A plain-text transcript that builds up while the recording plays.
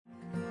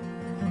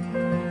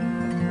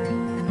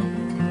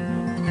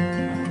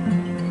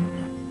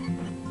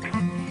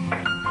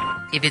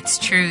if it's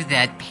true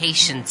that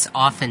patients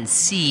often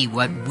see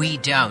what we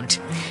don't,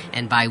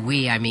 and by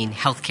we I mean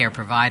healthcare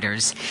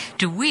providers,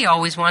 do we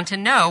always want to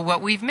know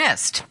what we've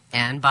missed?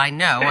 And by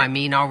no, I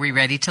mean, are we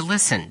ready to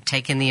listen,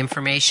 take in the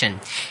information,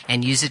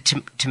 and use it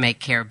to make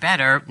care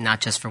better, not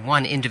just for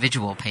one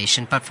individual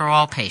patient, but for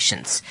all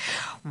patients?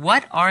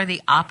 What are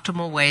the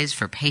optimal ways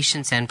for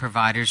patients and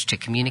providers to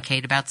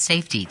communicate about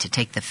safety, to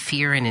take the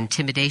fear and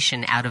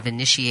intimidation out of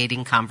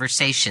initiating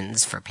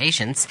conversations for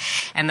patients,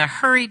 and the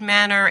hurried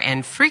manner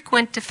and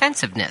frequent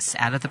defensiveness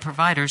out of the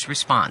provider's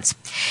response?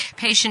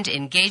 Patient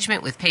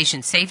engagement with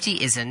patient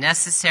safety is a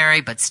necessary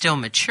but still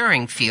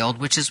maturing field,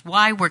 which is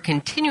why we're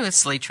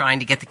continuously trying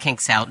to get the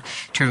kinks out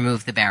to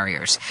remove the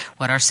barriers.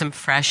 What are some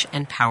fresh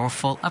and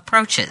powerful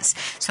approaches?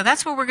 So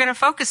that's what we're going to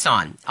focus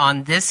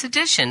on this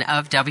edition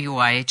of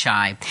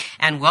WIHI.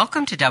 And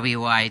welcome to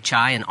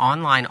WIHI, an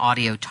online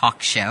audio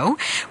talk show.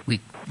 We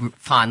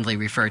fondly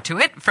refer to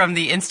it, from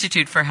the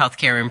Institute for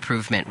Healthcare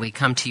Improvement. We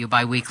come to you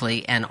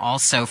bi-weekly and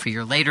also for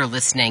your later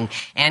listening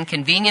and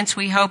convenience,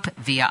 we hope,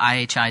 via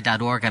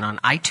IHI.org and on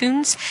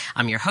iTunes.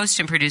 I'm your host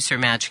and producer,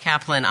 Madge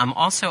Kaplan. I'm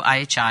also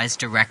IHI's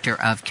Director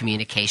of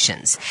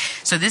Communications.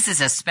 So this is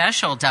a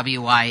special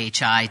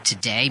WIHI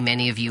today.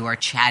 Many of you are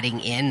chatting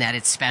in that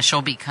it's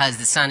special because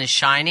the sun is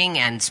shining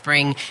and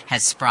spring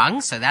has sprung,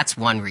 so that's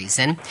one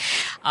reason.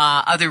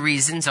 Other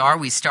reasons are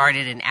we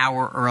started an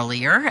hour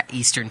earlier,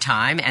 Eastern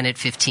Time, and at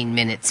 15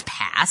 minutes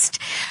past.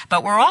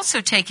 But we're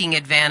also taking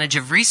advantage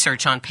of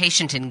research on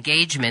patient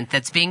engagement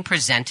that's being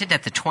presented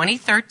at the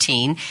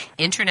 2013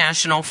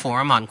 International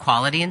Forum on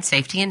Quality and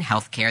Safety in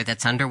Healthcare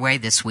that's underway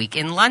this week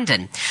in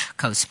London,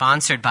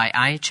 co-sponsored by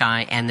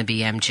IHI and the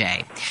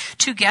BMJ.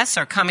 Two guests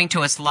are coming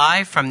to us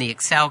live from the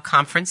Excel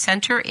Conference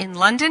Center in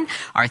London.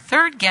 Our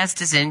third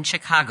guest is in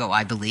Chicago,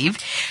 I believe.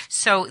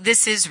 So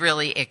this is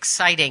really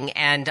exciting.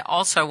 And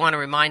also I want to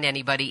remind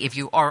anybody, if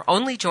you are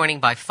only joining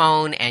by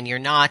phone and you're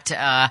not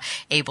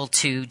able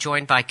to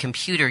join by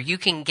computer, you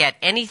can get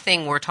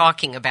anything we're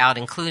talking about,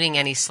 including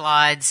any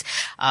slides,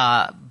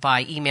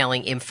 by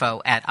emailing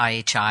info@ihi.org,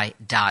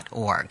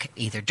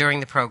 either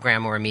during the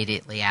program or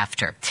immediately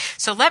after.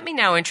 So let me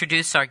now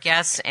introduce our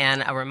guests,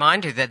 and a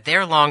reminder that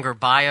their longer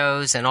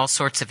bios and all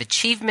sorts of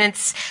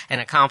achievements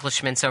and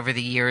accomplishments over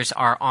the years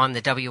are on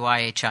the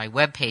WIHI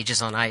web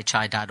pages on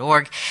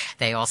ihi.org.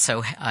 They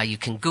also, you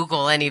can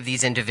Google any of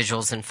these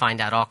individuals and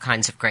find out all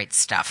kinds of great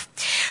stuff.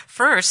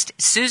 First,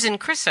 Susan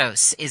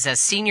Chrysos is a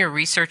Senior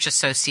Research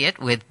Associate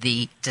with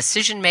the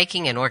Decision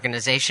Making and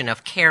Organization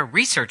of Care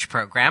Research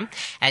Program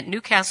at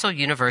Newcastle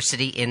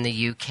University in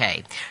the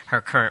UK. Her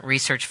current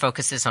research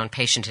focuses on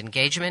patient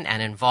engagement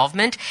and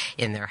involvement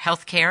in their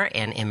health care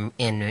and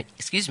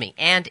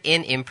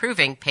in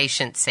improving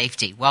patient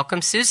safety.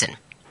 Welcome, Susan.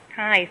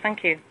 Hi,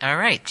 thank you. All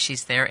right,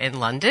 she's there in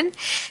London.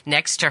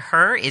 Next to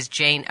her is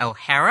Jane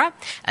O'Hara,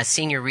 a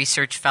Senior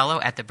Research Fellow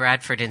at the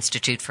Bradford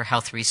Institute for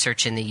Health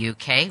Research in the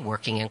UK,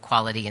 working in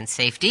quality and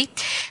safety.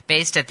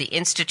 Based at the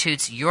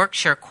Institute's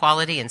Yorkshire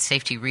Quality and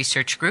Safety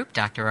Research Group,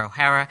 Dr.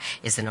 O'Hara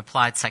is an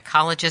applied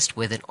psychologist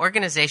with an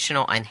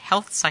organizational and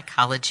health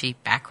psychology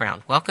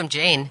background. Welcome,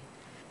 Jane.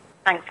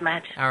 Thanks,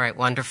 Matt. All right,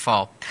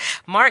 wonderful.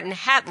 Martin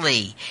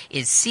Hatley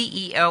is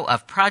CEO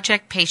of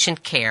Project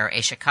Patient Care,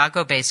 a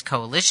Chicago-based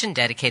coalition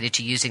dedicated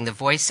to using the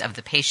voice of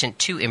the patient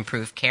to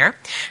improve care.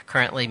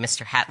 Currently,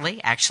 Mr.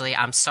 Hatley,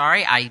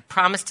 I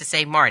promised to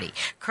say Marty.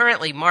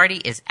 Currently,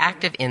 Marty is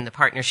active in the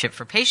Partnership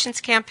for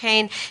Patients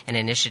campaign, an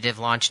initiative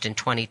launched in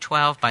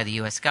 2012 by the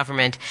U.S.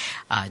 government,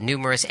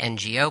 numerous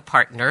NGO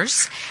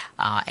partners,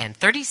 and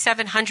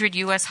 3,700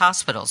 U.S.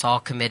 hospitals, all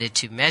committed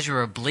to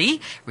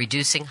measurably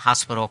reducing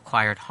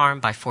hospital-acquired harm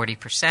by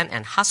 40%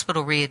 and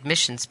hospital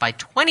readmissions by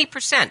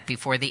 20%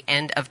 before the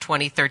end of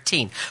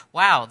 2013.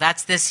 Wow,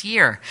 that's this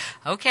year.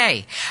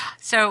 Okay,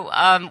 so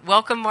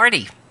welcome,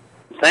 Marty.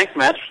 Thanks,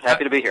 Matt.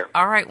 Happy to be here.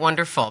 All right,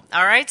 wonderful.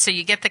 All right, so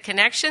you get the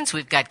connections.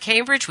 We've got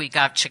Cambridge, we've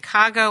got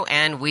Chicago,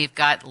 and we've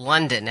got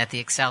London at the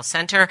Excel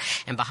Center.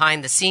 And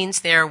behind the scenes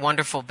there,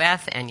 wonderful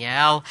Beth and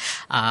Yael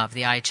of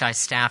the IHI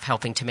staff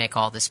helping to make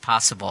all this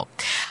possible.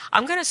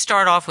 I'm going to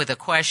start off with a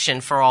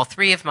question for all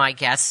three of my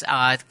guests,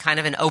 kind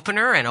of an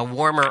opener and a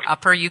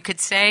warmer-upper, you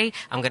could say.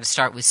 I'm going to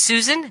start with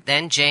Susan,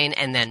 then Jane,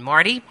 and then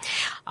Marty.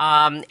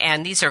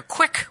 And these are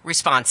quick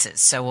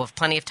responses, so we'll have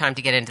plenty of time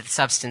to get into the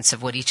substance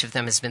of what each of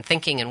them has been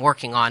thinking and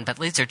working on, but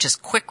these are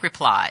just quick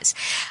replies.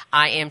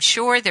 I am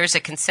sure there's a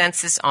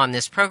consensus on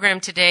this program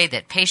today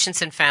that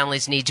patients and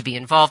families need to be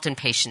involved in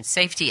patient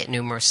safety at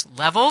numerous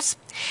levels,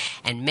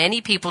 and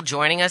many people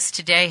joining us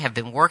today have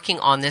been working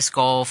on this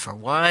goal for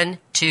 1,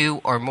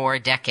 2, or more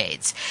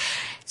decades.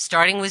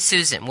 Starting with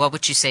Susan, what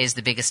would you say is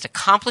the biggest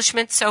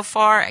accomplishment so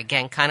far?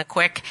 Again, kind of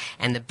quick.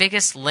 And the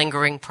biggest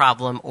lingering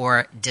problem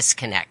or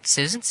disconnect?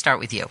 Susan, start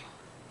with you.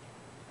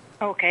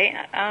 Okay,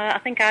 I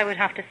think I would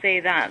have to say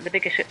that the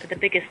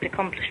biggest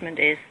accomplishment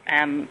is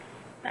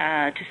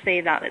to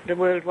say that the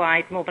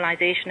worldwide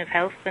mobilization of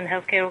health and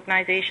healthcare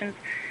organizations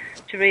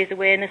to raise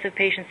awareness of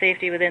patient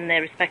safety within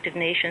their respective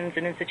nations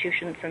and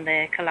institutions and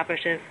their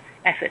collaborative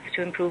efforts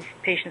to improve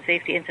patient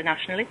safety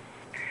internationally.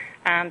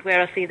 And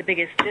where I see the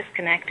biggest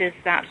disconnect is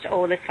that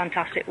all this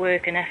fantastic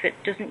work and effort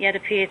doesn't yet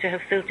appear to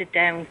have filtered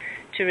down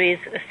to raise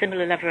a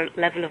similar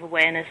level of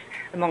awareness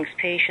amongst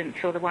patients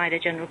or the wider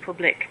general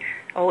public,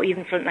 or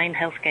even frontline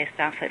healthcare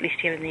staff, at least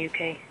here in the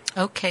UK.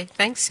 Okay,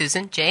 thanks,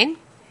 Susan. Jane?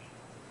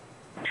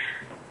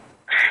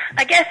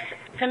 I guess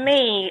for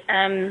me,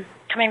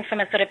 coming from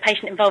a sort of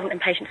patient involvement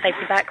and patient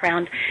safety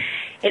background,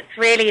 it's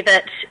really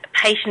that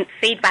patient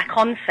feedback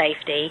on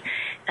safety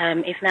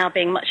is now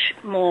being much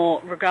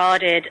more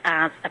regarded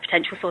as a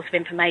potential source of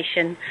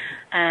information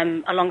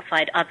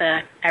alongside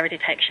other error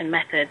detection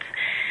methods.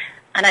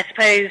 And I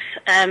suppose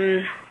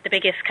the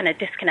biggest kind of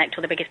disconnect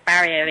or the biggest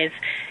barrier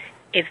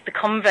is the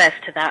converse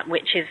to that,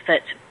 which is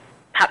that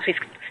perhaps we've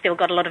still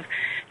got a lot of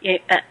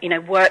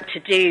work to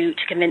do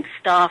to convince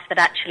staff that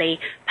actually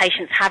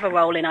patients have a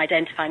role in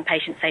identifying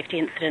patient safety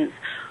incidents,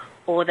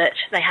 or that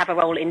they have a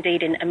role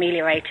indeed in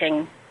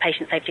ameliorating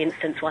patient safety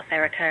incidents whilst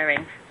they're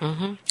occurring.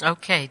 Mm-hmm.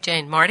 Okay,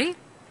 Jane. Marty?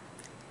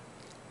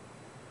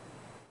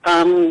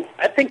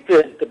 I think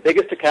that the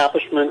biggest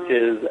accomplishment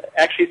is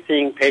actually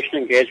seeing patient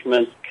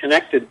engagement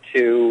connected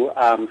to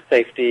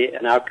safety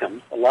and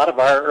outcomes. A lot of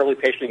our early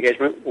patient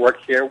engagement work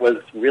here was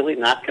really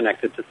not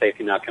connected to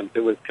safety and outcomes.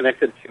 It was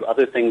connected to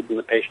other things in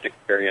the patient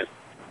experience.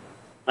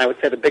 I would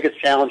say the biggest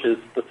challenge is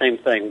the same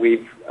thing.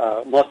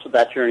 Most of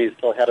that journey is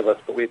still ahead of us,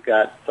 but we've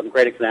got some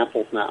great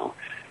examples now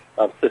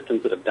of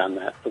systems that have done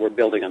that, so we're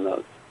building on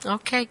those.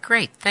 Okay,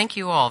 great. Thank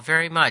you all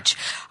very much.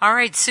 All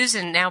right,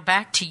 Susan, now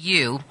back to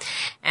you.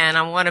 And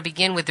I want to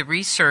begin with the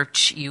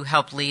research you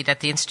helped lead at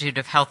the Institute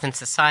of Health and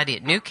Society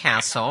at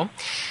Newcastle.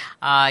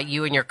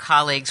 You and your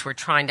colleagues were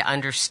trying to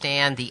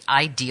understand the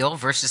ideal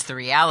versus the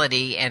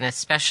reality, and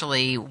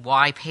especially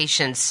why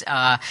patients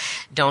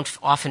don't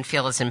often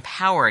feel as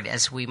empowered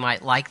as we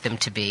might like them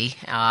to be.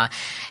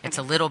 It's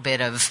a little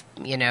bit of,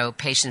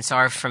 patients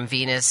are from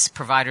Venus,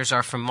 providers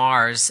are from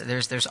Mars.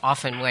 There's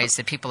often ways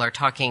that people are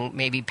talking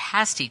maybe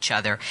past each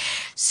other.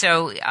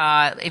 So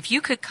if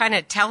you could kind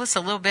of tell us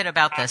a little bit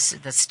about the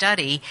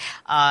study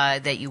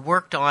that you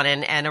worked on,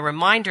 and a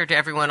reminder to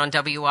everyone on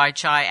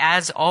WIHI,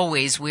 as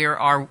always, we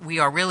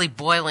are really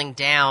boiling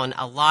down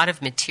a lot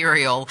of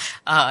material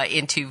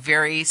into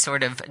very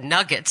sort of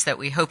nuggets that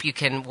we hope you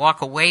can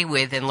walk away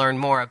with and learn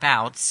more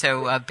about.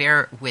 So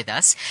bear with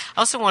us.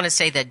 I also want to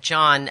say that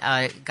John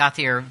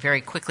Gauthier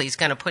very quickly is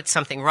going to put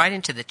something right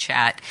into the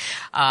chat.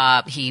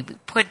 He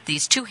put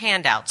these two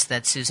handouts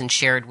that Susan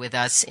shared with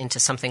us into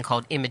something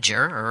called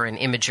Imager, or an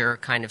Imager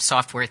kind of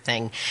software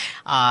thing,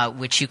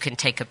 which you can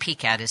take a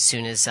peek at as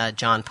soon as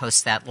John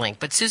posts that link.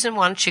 But Susan,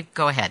 why don't you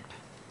go ahead?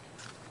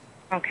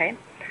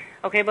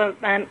 Okay, well,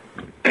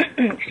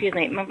 excuse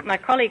me. My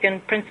colleague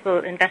and principal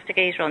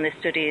investigator on this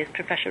study is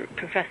Professor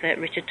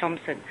Richard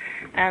Thompson,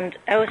 and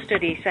our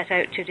study set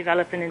out to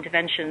develop an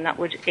intervention that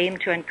would aim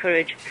to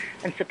encourage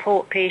and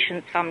support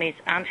patients, families,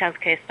 and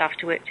healthcare staff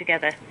to work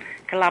together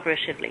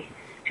collaboratively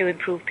to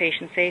improve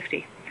patient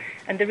safety.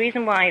 And the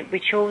reason why we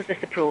chose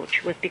this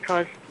approach was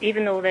because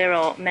even though there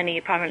are many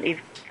apparently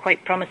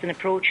quite promising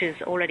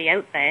approaches already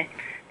out there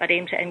that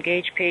aim to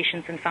engage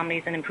patients and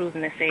families in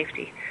improving their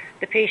safety,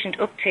 the patient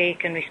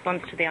uptake and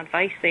response to the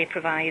advice they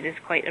provide is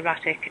quite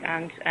erratic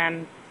and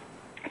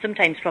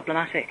sometimes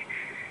problematic.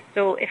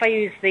 So if I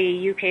use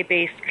the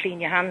UK-based Clean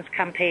Your Hands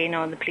campaign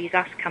or the Please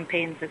Ask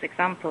campaigns as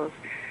examples,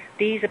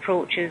 these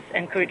approaches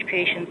encourage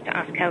patients to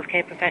ask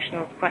healthcare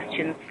professionals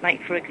questions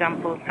like, for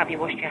example, have you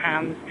washed your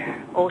hands?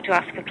 Or to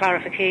ask for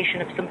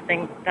clarification of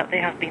something that they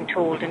have been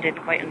told and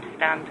didn't quite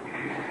understand.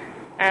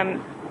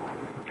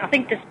 I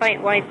think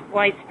despite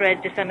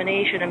widespread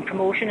dissemination and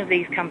promotion of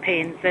these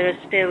campaigns, there is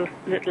still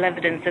little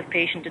evidence of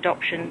patient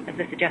adoption of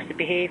the suggested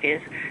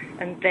behaviours,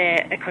 and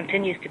there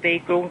continues to be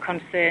growing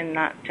concern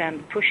that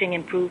pushing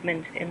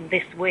improvement in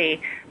this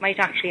way might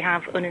actually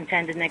have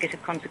unintended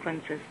negative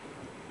consequences.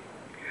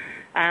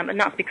 And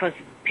that's because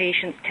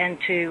patients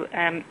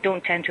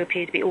don't tend to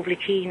appear to be overly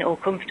keen or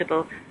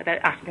comfortable about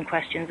asking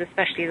questions,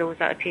 especially those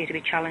that appear to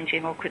be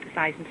challenging or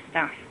criticising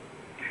staff.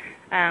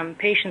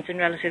 Patients and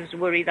relatives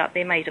worry that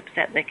they might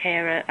upset their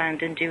carer,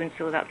 and in doing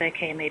so that their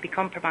care may be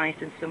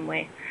compromised in some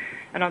way.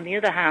 And on the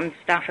other hand,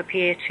 staff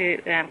appear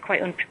to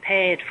quite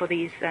unprepared for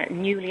these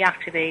newly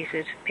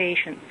activated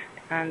patients.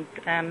 And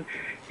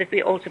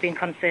there's also been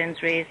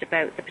concerns raised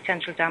about the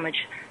potential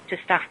damage to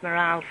staff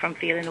morale from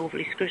feeling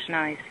overly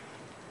scrutinised.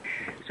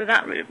 So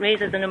that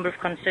raises a number of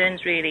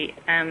concerns really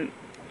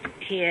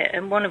here,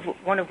 and one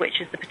of which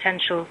is the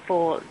potential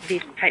for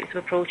these types of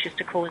approaches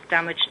to cause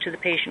damage to the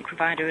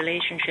patient-provider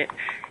relationship.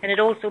 And it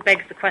also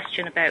begs the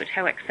question about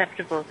how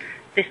acceptable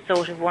this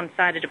sort of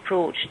one-sided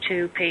approach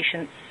to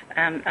patients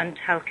and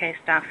healthcare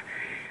staff.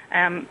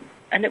 And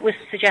it was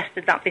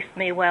suggested that this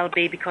may well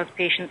be because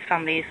patients,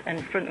 families and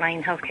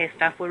frontline healthcare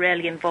staff were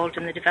rarely involved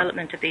in the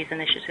development of these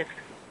initiatives.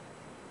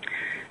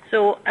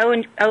 So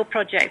our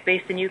project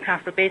based in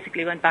Newcastle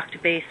basically went back to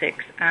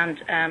basics,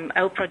 and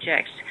our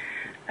project,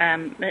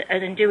 and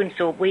in doing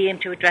so, we aim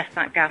to address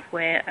that gap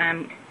where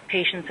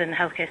patients and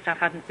healthcare staff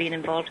hadn't been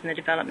involved in the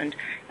development.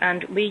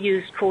 And we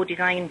used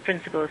co-design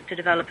principles to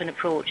develop an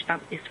approach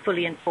that is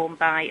fully informed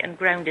by and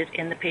grounded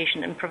in the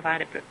patient and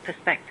provider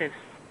perspectives.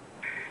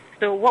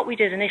 So what we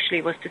did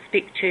initially was to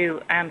speak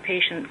to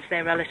patients,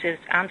 their relatives,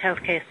 and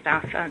healthcare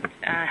staff. And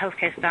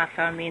healthcare staff,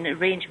 I mean a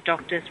range of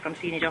doctors, from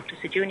senior doctors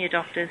to junior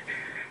doctors,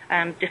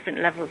 different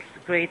levels,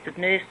 grades of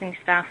nursing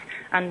staff,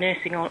 and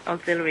nursing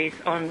auxiliaries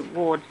on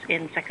wards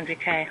in secondary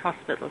care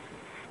hospitals.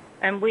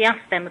 And we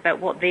asked them about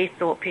what they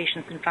thought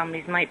patients and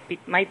families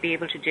might be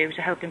able to do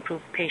to help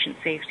improve patient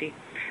safety,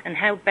 and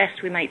how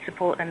best we might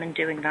support them in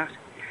doing that.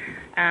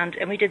 And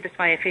we did this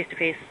via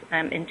face-to-face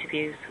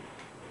interviews.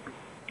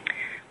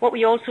 What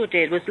we also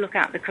did was look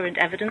at the current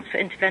evidence for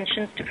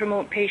interventions to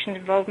promote patient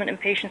involvement and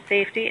patient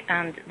safety,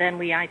 and then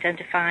we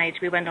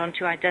went on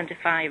to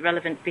identify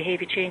relevant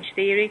behaviour change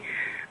theory,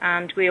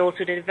 and we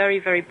also did a very,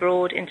 very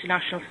broad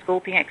international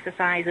scoping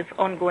exercise of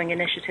ongoing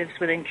initiatives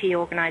within key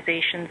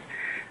organisations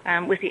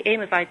with the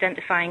aim of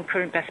identifying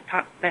current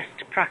best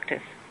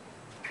practice.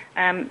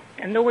 And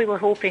though we were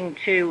hoping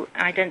to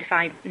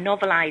identify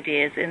novel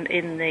ideas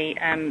in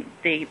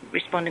the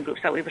responding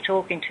groups that we were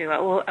talking to,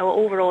 our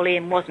overall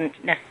aim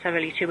wasn't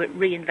necessarily to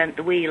reinvent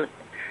the wheel,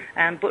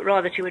 but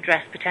rather to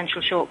address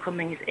potential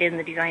shortcomings in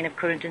the design of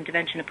current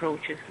intervention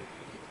approaches.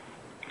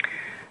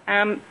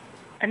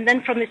 And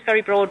then from this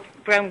very broad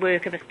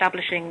groundwork of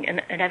establishing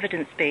an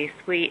evidence base,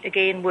 we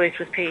again worked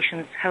with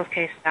patients,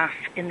 healthcare staff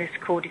in this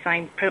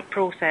co-design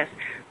process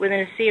within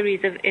a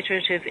series of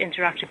iterative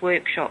interactive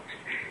workshops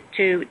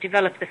to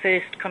develop the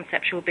first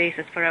conceptual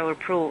basis for our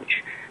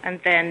approach, and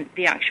then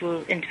the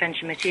actual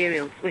intervention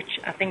materials, which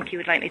I think you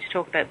would like me to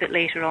talk about a bit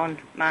later on,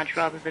 Madge,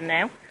 rather than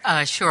now.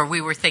 Sure. We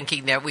were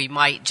thinking that we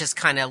might just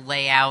kind of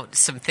lay out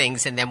some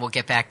things, and then we'll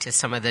get back to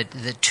some of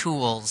the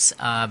tools.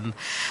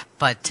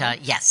 But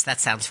yes, that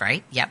sounds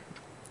right. Yep.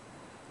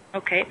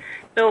 Okay.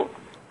 So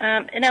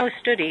in our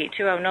study,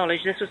 to our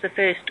knowledge, this was the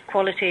first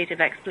qualitative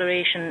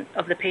exploration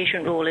of the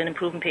patient role in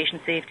improving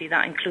patient safety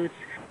that includes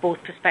both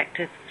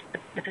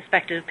the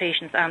perspective of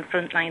patients and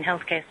frontline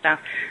healthcare staff.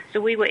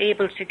 So we were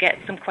able to get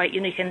some quite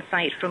unique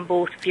insight from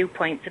both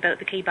viewpoints about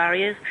the key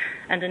barriers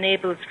and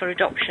enablers for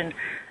adoption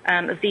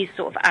of these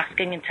sort of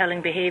asking and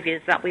telling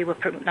behaviours that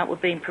were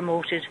being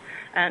promoted,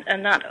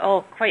 and that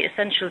are quite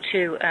essential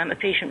to a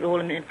patient role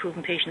in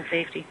improving patient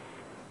safety.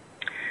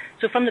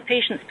 So from the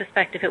patient's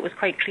perspective, it was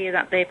quite clear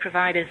that their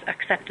providers'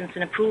 acceptance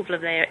and approval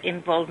of their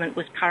involvement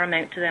was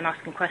paramount to them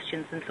asking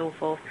questions and so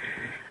forth.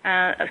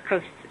 Of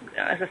course,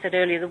 as I said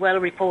earlier, the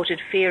well-reported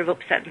fear of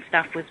upsetting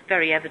staff was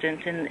very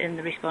evident in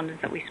the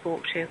respondents that we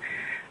spoke to.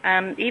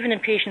 Even in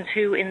patients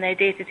who, in their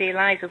day-to-day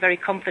lives, were very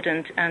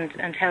confident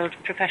and held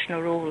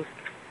professional roles.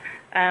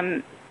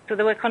 So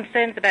there were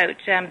concerns about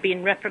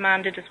being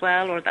reprimanded as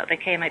well, or that their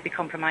care might be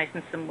compromised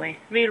in some way.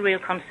 Real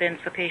concerns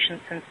for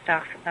patients and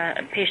staff,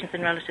 patients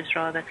and relatives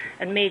rather,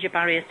 and major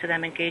barriers to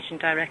them engaging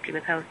directly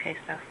with healthcare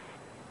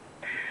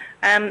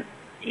staff.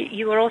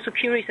 You were also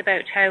curious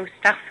about how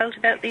staff felt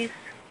about these.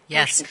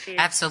 Yes,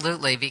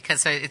 absolutely,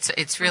 because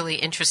it's really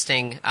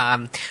interesting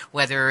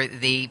whether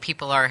the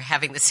people are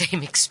having the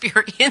same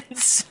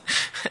experience.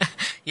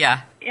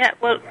 Yeah. Yeah,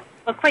 well,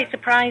 quite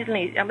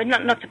surprisingly, I mean,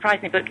 not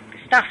surprisingly, but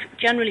staff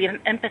generally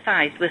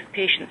empathise with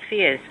patients'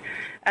 fears,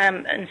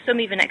 and some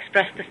even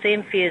express the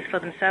same fears for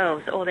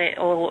themselves or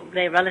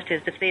their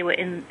relatives if they were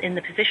in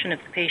the position of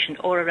the patient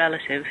or a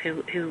relative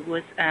who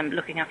was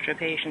looking after a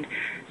patient.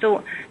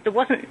 So there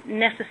wasn't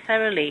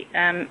necessarily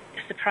a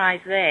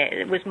surprise there.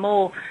 It was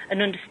more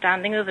an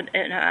understanding of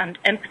and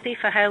empathy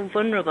for how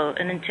vulnerable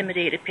and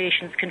intimidated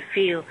patients can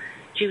feel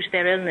due to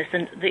their illness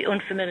and the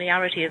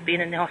unfamiliarity of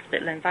being in the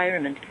hospital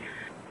environment.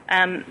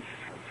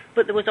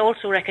 But there was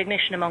also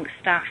recognition amongst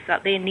staff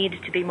that they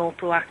needed to be more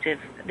proactive.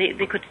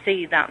 They could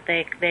see that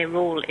their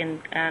role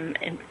in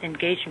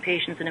engaging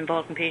patients and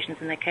involving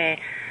patients in their care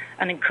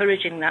and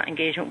encouraging that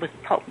engagement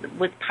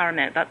was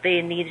paramount, that they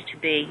needed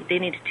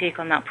to take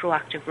on that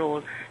proactive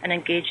role and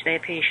engage their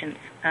patients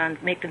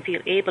and make them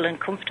feel able and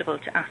comfortable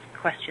to ask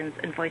questions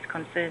and voice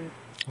concerns.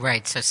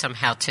 Right, so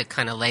somehow to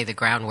kind of lay the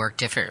groundwork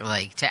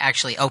differently, to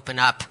actually open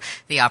up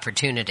the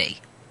opportunity.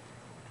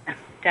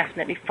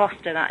 Definitely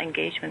foster that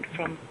engagement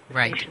from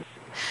patients.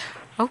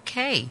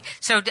 Okay,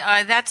 so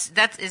does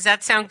that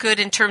sound good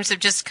in terms of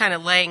just kind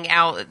of laying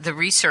out the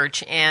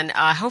research? And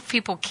I hope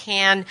people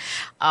can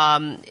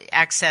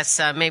access.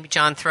 Maybe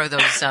John, throw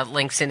those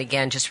links in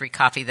again, just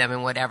recopy them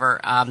and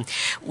whatever.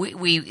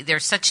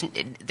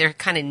 They're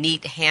kind of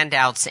neat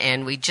handouts,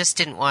 and we just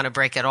didn't want to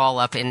break it all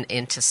up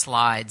into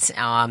slides.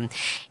 And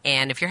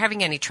if you're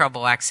having any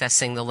trouble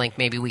accessing the link,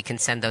 maybe we can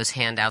send those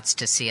handouts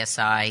to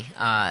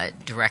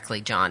CSI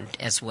directly, John,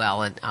 as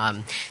well.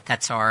 And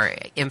that's our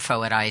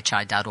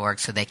info@ihi.org.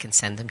 So so they can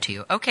send them to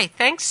you. Okay,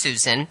 thanks,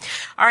 Susan.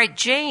 All right,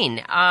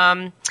 Jane.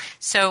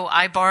 So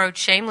I borrowed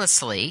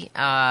shamelessly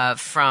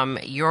from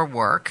your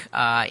work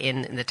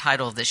in the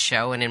title of the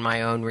show and in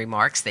my own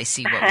remarks. They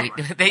see what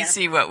we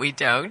see what we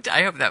don't.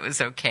 I hope that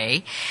was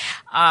okay.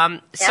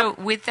 So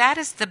with that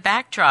as the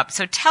backdrop,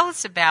 so tell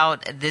us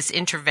about this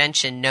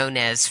intervention known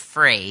as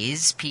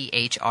PHRASE,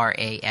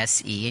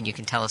 PHRASE, and you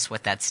can tell us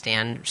what that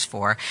stands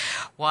for,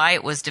 why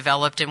it was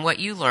developed, and what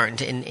you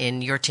learned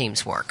in your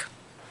team's work.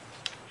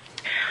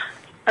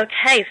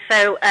 Okay,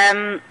 so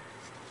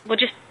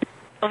just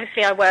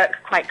obviously I work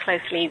quite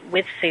closely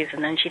with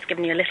Susan, and she's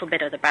given you a little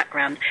bit of the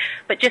background.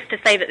 But just to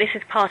say that this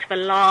is part of a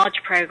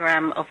large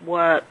program of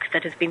work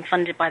that has been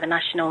funded by the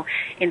National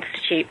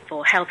Institute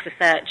for Health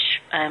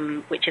Research,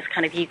 which is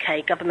kind of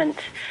UK government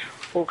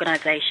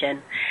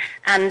organisation.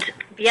 And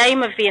the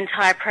aim of the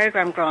entire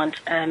programme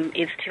grant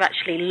is to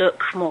actually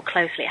look more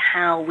closely at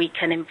how we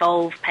can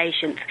involve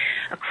patients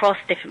across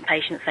different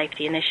patient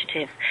safety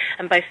initiatives.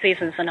 And both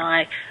Susan's and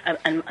I,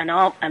 and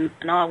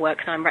our work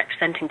that I'm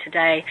representing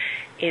today,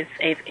 is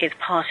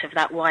part of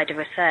that wider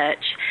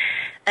research.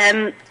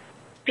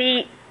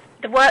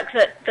 The work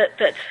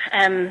that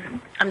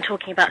I'm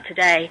talking about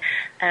today,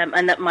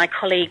 and that my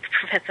colleague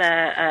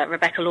Professor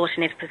Rebecca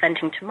Lawton is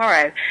presenting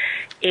tomorrow,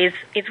 is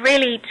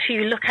really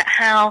to look at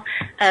how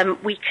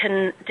we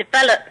can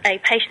develop a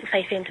patient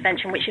safety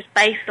intervention which is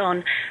based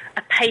on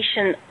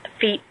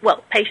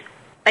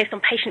based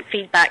on patient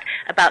feedback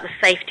about the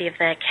safety of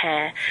their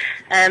care.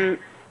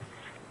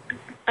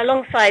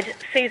 Alongside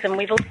Susan,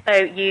 we've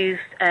also used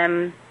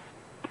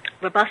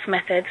robust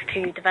methods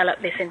to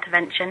develop this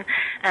intervention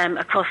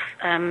across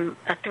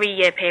a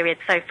 3-year period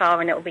so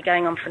far, and it will be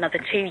going on for another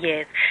 2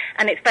 years.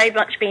 And it's very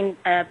much been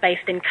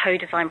based in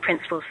co-design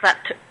principles, so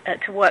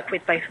that to work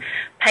with both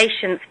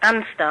patients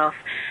and staff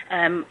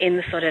in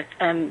the sort of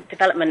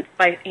development,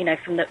 both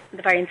from the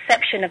very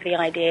inception of the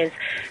ideas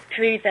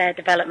through their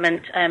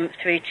development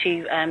through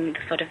to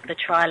the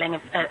trialling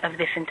of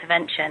this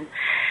intervention.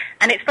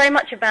 And it's very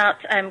much about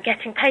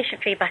getting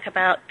patient feedback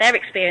about their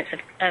experience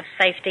of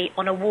safety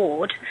on a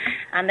ward,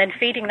 and then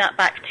feeding that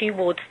back to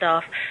ward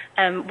staff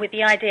with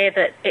the idea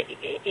that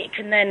it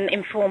can then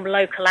inform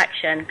local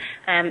action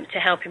to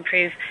help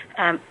improve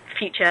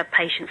future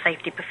patient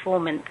safety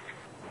performance.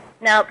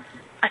 Now,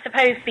 I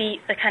suppose the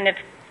kind of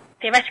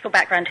theoretical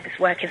background to this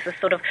work is the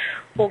sort of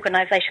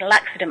organisational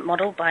accident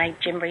model by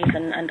Jim Rees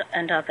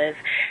and others.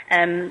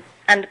 And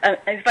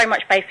it's very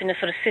much based in a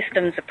sort of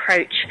systems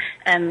approach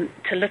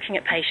to looking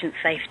at patient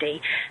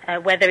safety,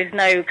 where there is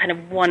no kind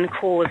of one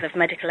cause of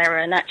medical error,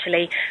 and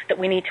actually that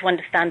we need to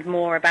understand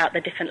more about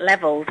the different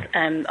levels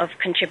of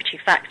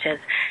contributory factors,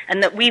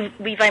 and that we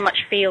very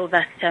much feel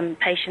that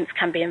patients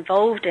can be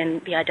involved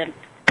in the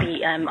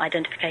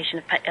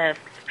identification of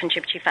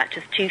contributory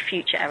factors to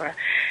future error,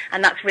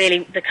 and that's really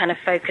the kind of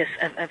focus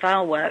of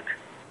our work.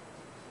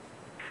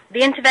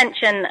 The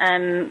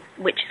intervention,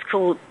 which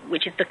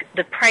is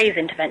the PHRASE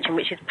intervention,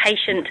 which is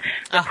patient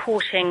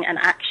reporting and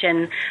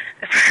action.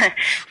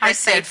 I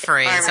said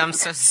phrase. I'm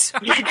so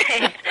sorry.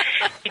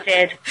 You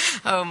did.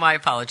 Oh, my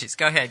apologies.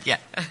 Go ahead. Yeah.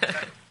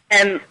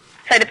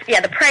 So the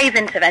PHRASE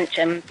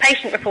intervention,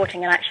 patient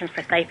reporting and action for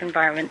a safe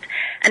environment,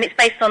 and it's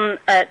based on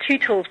 2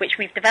 tools which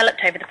we've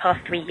developed over the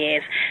past 3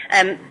 years.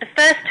 The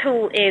first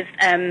tool is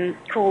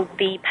called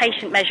the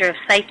Patient Measure of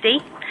Safety,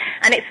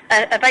 and it's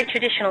a very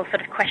traditional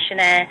sort of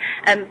questionnaire,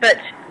 but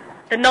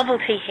the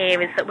novelty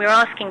here is that we're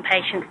asking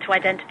patients to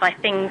identify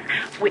things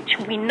which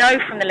we know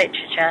from the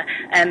literature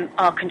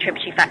are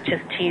contributory factors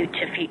to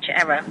future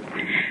error.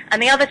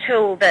 And the other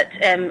tool that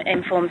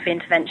informs the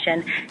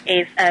intervention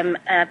is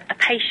a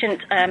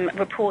patient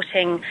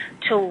reporting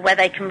tool where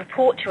they can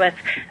report to us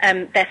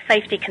their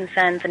safety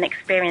concerns and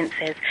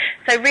experiences.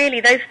 So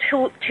really those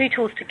two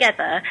tools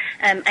together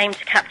aim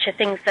to capture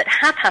things that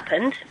have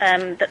happened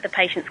that the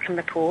patients can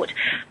report,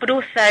 but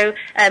also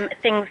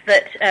things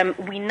that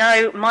we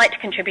know might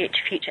contribute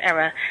to future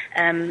error,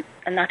 and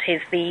that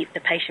is the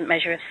patient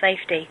measure of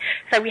safety.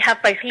 So we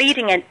have both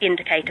leading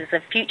indicators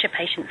of future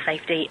patient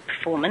safety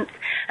performance,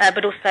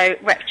 but also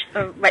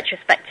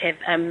retrospective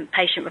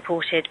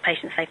patient-reported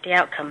patient safety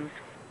outcomes.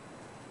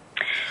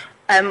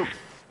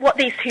 What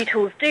these 2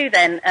 tools do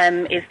then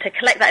is to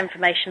collect that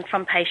information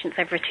from patients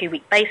over a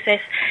 2-week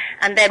basis,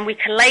 and then we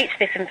collate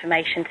this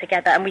information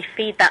together and we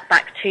feed that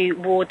back to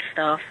ward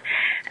staff,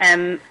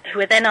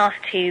 who are then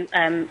asked to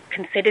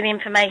consider the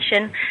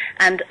information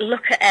and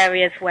look at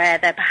areas where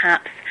they're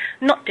perhaps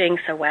not doing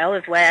so well,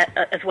 as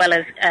well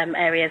as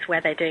areas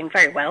where they're doing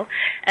very well,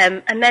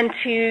 and then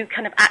to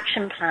kind of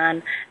action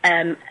plan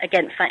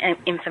against that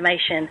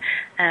information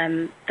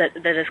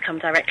that has come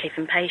directly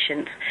from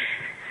patients.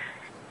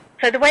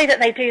 So the way that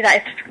they do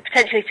that is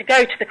potentially to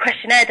go to the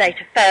questionnaire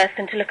data first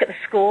and to look at the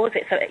scores.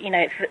 It's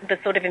the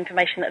sort of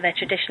information that they're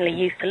traditionally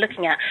used to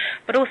looking at.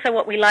 But also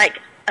what we like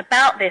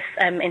about this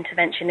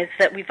intervention is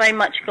that we've very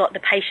much got the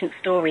patient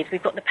stories.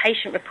 We've got the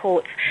patient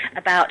reports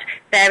about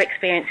their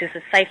experiences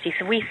of safety.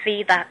 So we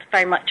see that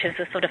very much as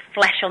a sort of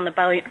flesh on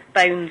the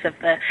bones of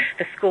the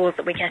scores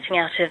that we're getting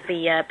out of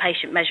the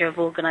patient measure of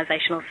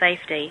organisational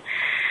safety.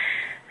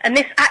 And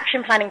this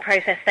action planning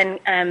process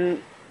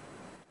then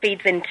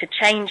feeds into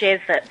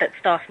changes that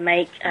staff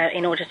make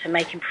in order to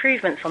make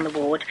improvements on the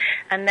ward,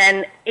 and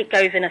then it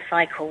goes in a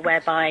cycle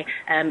whereby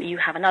you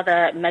have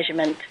another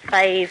measurement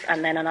phase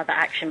and then another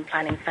action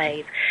planning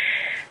phase.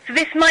 So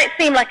this might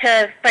seem like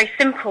a very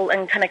simple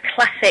and kind of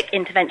classic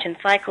intervention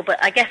cycle, but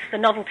I guess the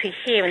novelty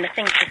here and the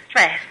thing to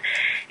stress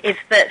is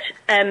that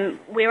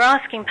we're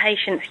asking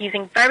patients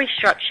using very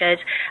structured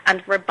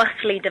and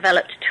robustly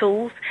developed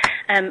tools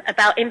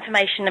about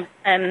information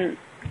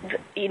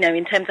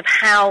in terms of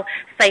how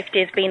safety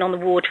has been on the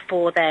ward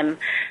for them,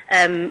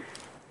 and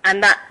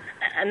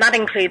that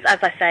includes, as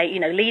I say,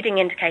 leading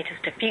indicators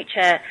to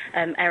future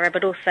error,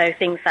 but also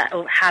things that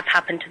have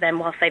happened to them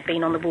whilst they've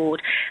been on the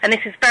ward. And this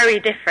is very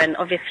different,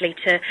 obviously,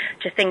 to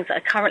things that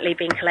are currently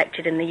being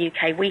collected in the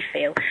UK, we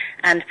feel,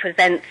 and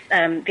presents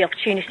the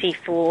opportunity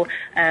for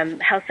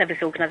health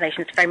service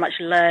organisations to very much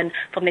learn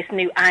from this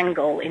new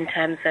angle in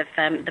terms of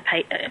the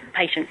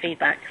patient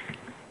feedback.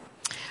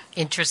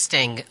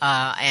 Interesting.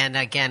 And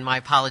again, my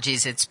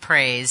apologies, it's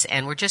praise.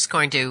 And we're just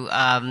going to,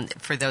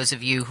 for those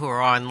of you who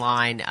are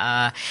online,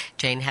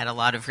 Jane had a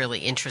lot of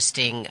really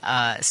interesting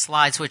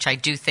slides, which I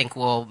do think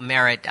will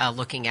merit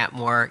looking at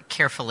more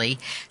carefully.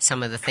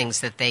 Some of the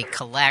things that they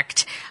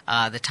collect,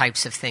 the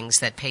types of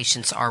things that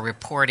patients are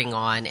reporting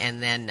on.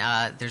 And then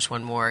there's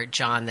one more,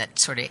 John, that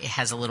sort of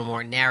has a little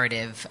more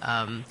narrative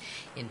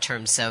in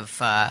terms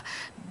of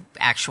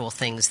actual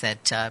things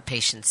that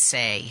patients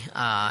say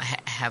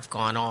have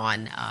gone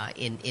on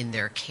in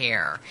their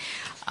care.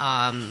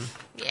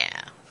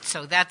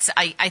 So that's.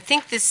 I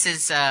think this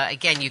is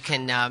again. You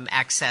can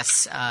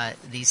access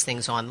these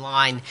things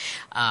online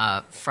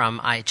from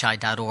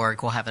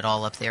IHI.org. We'll have it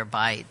all up there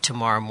by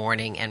tomorrow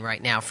morning, and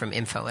right now from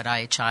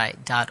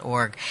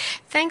info@IHI.org.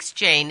 Thanks,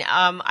 Jane.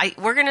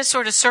 We're going to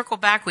sort of circle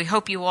back. We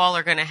hope you all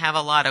are going to have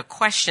a lot of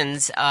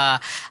questions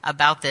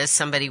about this.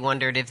 Somebody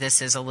wondered if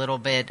this is a little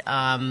bit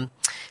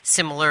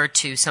similar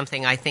to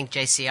something I think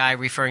JCI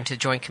referring to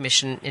Joint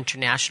Commission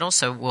International.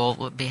 So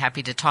we'll be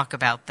happy to talk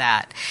about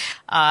that.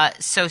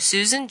 So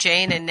Susan,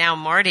 Jane, and now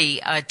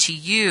Marty, to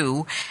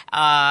you,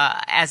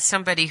 as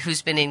somebody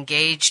who's been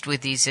engaged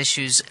with these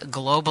issues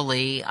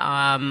globally,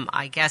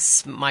 I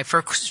guess my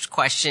first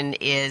question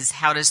is,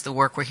 how does the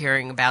work we're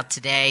hearing about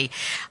today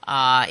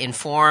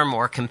inform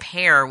or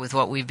compare with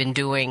what we've been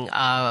doing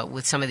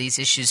with some of these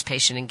issues,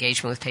 patient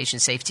engagement with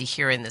patient safety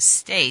here in the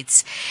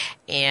States,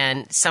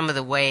 and some of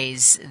the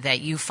ways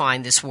that you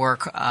find this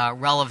work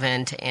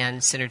relevant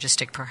and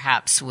synergistic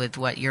perhaps with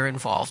what you're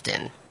involved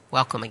in?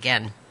 Welcome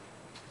again.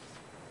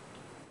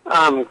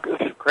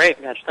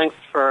 Great, Mitch. Thanks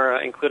for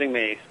including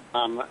me.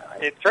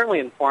 It certainly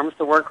informs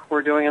the work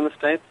we're doing in the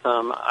States.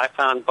 I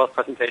found both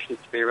presentations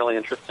to be really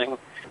interesting.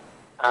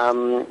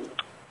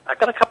 I've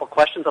got a couple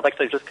questions I'd like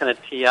to just kind of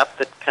tee up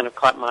that kind of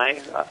caught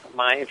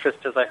my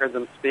interest as I heard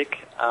them speak.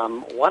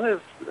 One is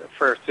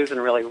for Susan,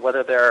 really,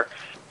 whether there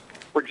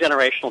were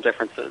generational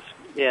differences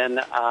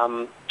in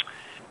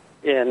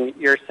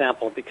your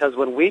sample, because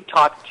when we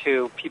talk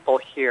to people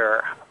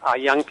here,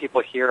 young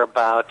people here,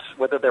 about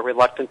whether they're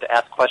reluctant to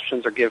ask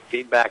questions or give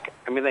feedback,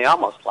 I mean, they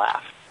almost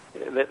laugh.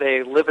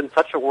 They live in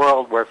such a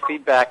world where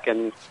feedback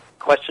and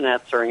question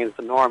answering is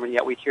the norm, and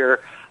yet we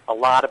hear a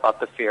lot about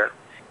the fear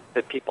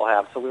that people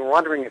have. So we were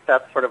wondering if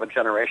that's sort of a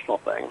generational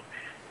thing.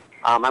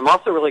 I'm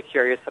also really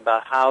curious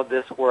about how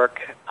this work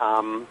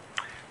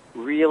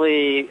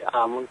really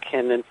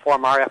can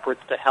inform our efforts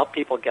to help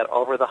people get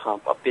over the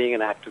hump of being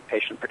an active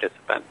patient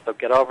participant, so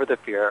get over the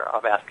fear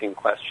of asking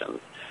questions.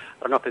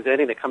 I don't know if there's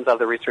anything that comes out of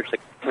the research that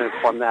can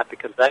inform that,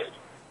 because that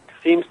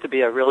seems to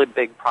be a really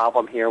big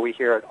problem here. We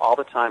hear it all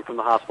the time from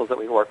the hospitals that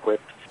we work with,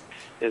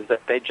 is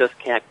that they just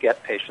can't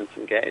get patients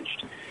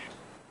engaged.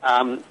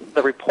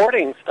 The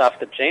reporting stuff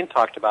that Jane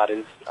talked about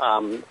is,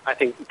 I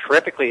think,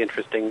 terrifically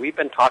interesting. We've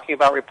been talking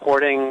about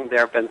reporting. There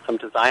have been some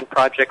design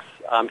projects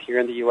here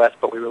in the U.S.,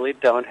 but we really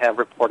don't have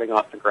reporting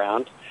off the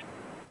ground.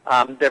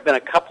 There have been a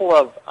couple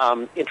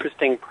of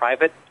interesting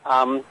private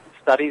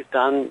studies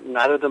done,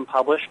 neither of them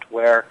published,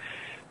 where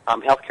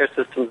healthcare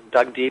systems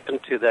dug deep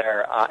into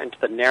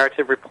the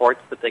narrative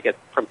reports that they get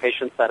from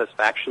patient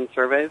satisfaction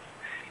surveys,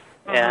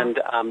 and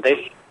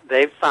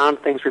they've found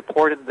things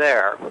reported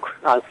there,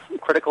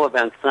 critical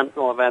events,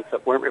 sentinel events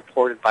that weren't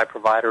reported by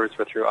providers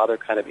or through other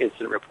kind of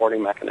incident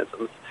reporting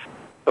mechanisms.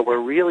 So we're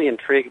really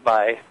intrigued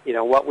by,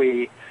 what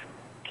we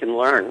can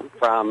learn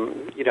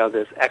from,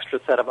 this extra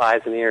set of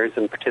eyes and ears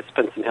and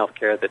participants in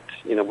healthcare that,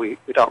 we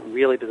don't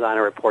really design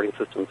our reporting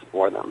systems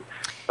for them.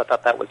 So I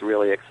thought that was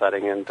really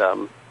exciting and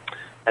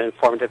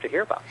informative to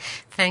hear about.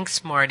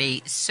 Thanks,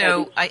 Marty.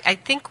 So I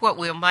think what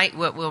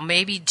we'll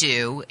maybe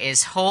do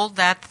is hold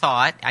that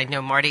thought. I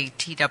know Marty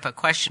teed up a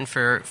question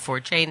for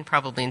Jane,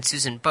 probably, and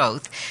Susan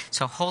both.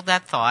 So hold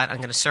that thought. I'm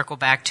going to circle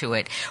back to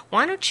it.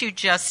 Why don't you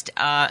just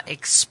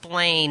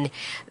explain,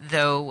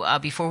 though,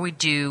 before we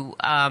do,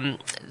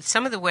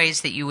 some of the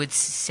ways that you would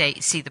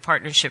see the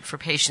Partnership for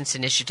Patients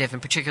initiative,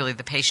 and particularly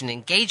the patient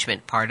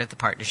engagement part of the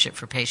Partnership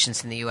for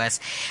Patients in the U.S.,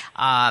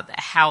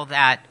 how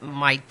that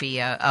might be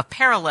a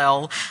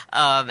parallel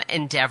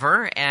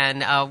endeavor,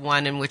 and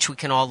one in which we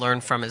can all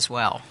learn from as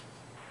well.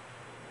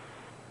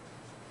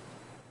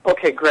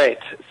 Okay, great.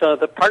 So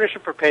the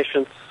Partnership for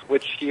Patients,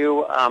 which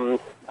you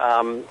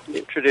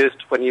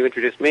introduced when you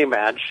introduced me,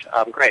 Madge,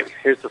 great.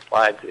 Here's the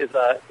slides. Is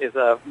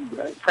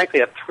frankly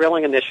a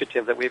thrilling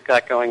initiative that we've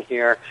got going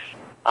here,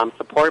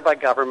 supported by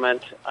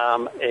government.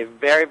 A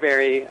very,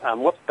 very.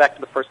 Whoops, back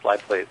to the first slide,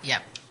 please. Yeah.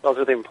 Those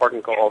are the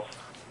important goals.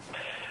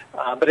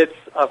 But it's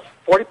a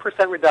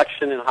 40%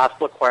 reduction in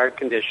hospital-acquired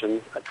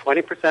conditions, a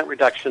 20%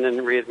 reduction in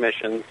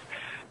readmissions.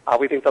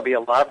 We think there'll be a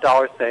lot of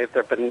dollars saved.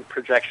 There have been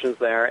projections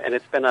there, and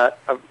it's been a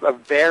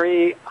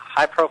very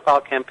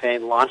high-profile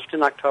campaign launched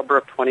in October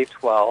of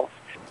 2012,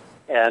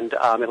 and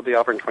it'll be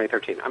over in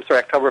 2013. I'm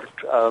sorry,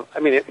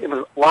 it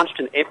was launched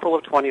in April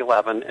of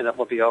 2011, and it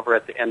will be over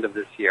at the end of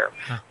this year.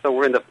 Huh. So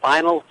we're in the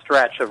final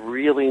stretch of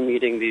really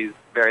meeting these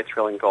very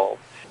thrilling goals.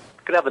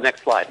 Could I have the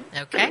next slide?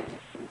 Okay.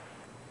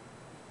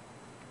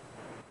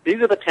 These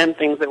are the 10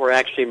 things that we're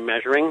actually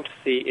measuring to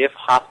see if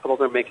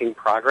hospitals are making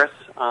progress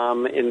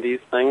in these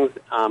things.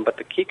 But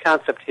the key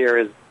concept here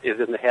is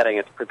in the heading.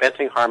 It's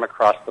preventing harm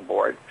across the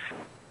board.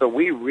 So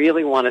we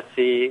really want to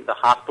see the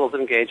hospitals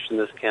engaged in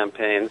this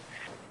campaign,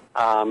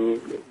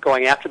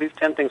 going after these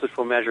 10 things which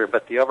we'll measure.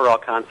 But the overall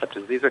concept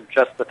is these are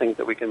just the things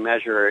that we can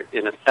measure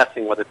in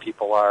assessing whether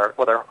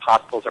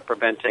hospitals are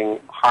preventing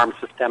harm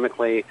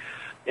systemically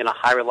in a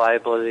high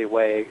reliability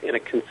way, in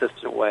a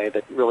consistent way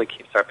that really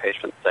keeps our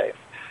patients safe.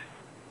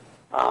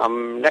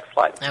 Next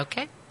slide.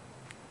 Okay.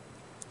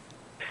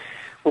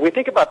 When we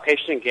think about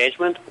patient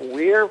engagement,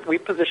 we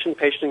position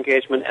patient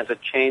engagement as a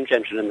change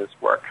engine in this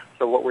work.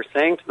 So what we're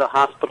saying to the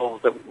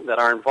hospitals that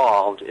are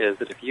involved is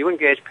that if you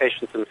engage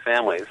patients and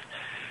families,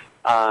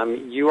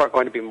 you are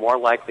going to be more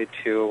likely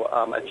to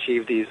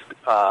achieve these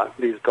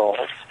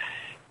goals.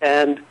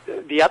 And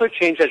the other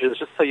change engines,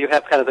 just so you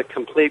have kind of the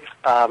complete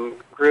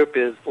group,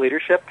 is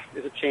leadership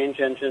is a change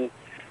engine.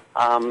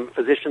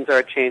 Physicians are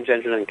a change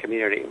engine, and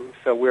community.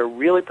 So we're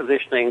really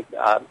positioning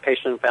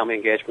patient and family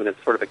engagement as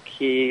sort of a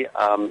key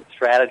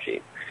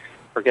strategy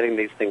for getting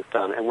these things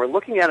done. And we're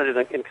looking at it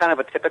in kind of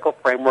a typical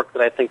framework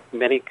that I think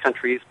many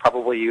countries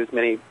probably use,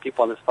 many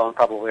people on this phone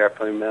probably are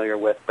familiar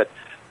with, but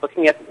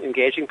looking at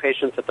engaging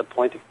patients at the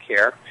point of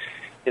care,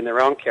 in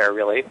their own care,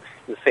 really, in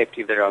the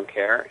safety of their own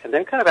care, and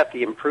then kind of at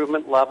the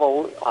improvement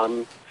level,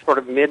 sort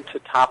of mid to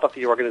top of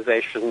the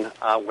organization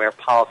where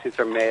policies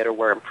are made or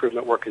where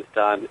improvement work is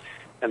done,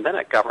 and then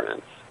at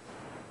governance.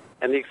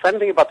 And the exciting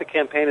thing about the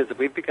campaign is that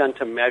we've begun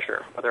to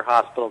measure whether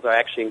hospitals are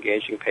actually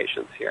engaging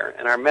patients here.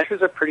 And our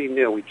measures are pretty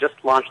new. We just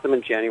launched them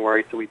in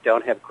January, so we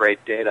don't have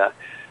great data.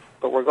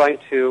 But we're going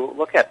to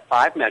look at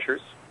 5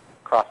 measures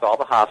across all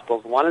the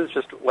hospitals. One is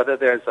just whether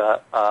there's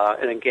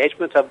an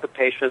engagement of the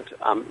patient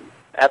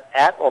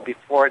at or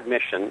before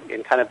admission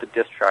in kind of the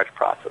discharge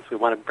process. We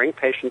want to bring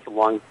patients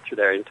along through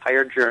their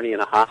entire journey in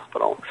a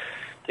hospital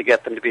to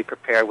get them to be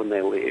prepared when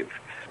they leave.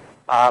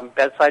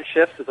 Bedside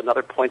shifts is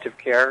another point of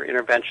care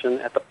intervention.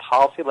 At the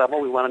policy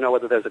level, we want to know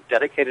whether there's a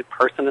dedicated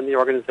person in the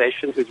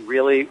organization whose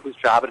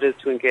job it is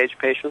to engage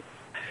patients,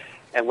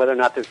 and whether or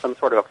not there's some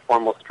sort of a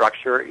formal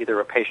structure, either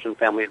a patient and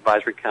family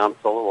advisory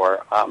council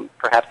or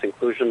perhaps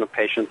inclusion of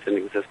patients in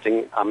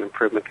existing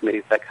improvement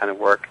committees, that kind of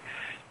work.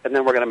 And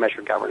then we're going to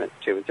measure governance,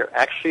 too. Is there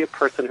actually a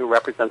person who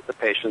represents the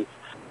patients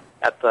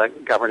at the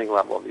governing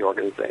level of the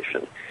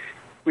organization?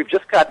 We've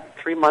just got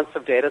 3 months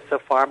of data so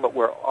far, but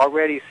we're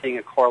already seeing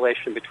a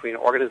correlation between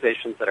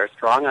organizations that are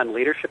strong on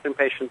leadership and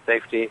patient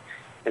safety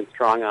and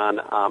strong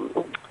on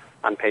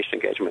patient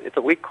engagement. It's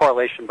a weak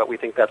correlation, but we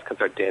think that's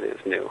because our data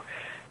is new.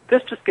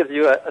 This just gives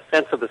you a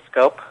sense of the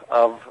scope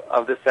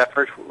of this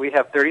effort. We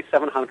have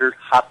 3,700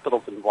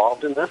 hospitals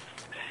involved in this,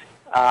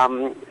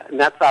 and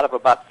that's out of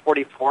about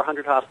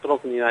 4,400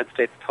 hospitals in the United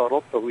States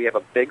total, so we have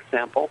a big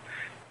sample.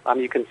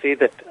 You can see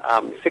that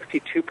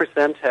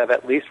 62% have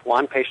at least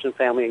one patient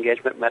family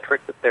engagement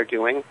metric that they're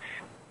doing,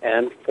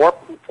 and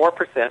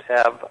 4%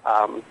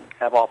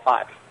 have all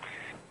 5.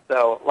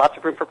 So lots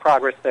of room for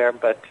progress there,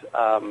 but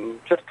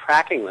just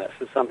tracking this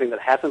is something that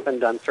hasn't been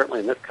done certainly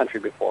in this country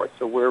before.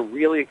 So we're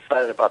really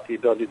excited about the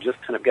ability to just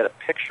kind of get a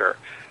picture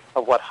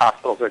of what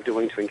hospitals are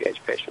doing to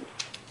engage patients.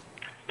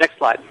 Next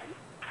slide.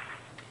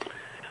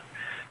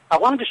 I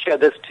wanted to share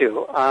this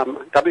too,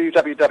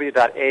 www.AHA.org.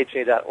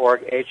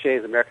 AHA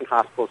is American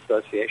Hospital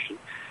Association.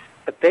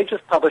 But they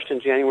just published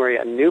in January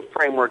a new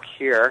framework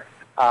here.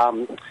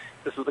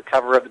 This is the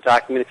cover of the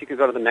document. If you could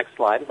go to the next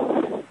slide,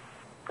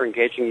 for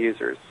engaging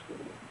users.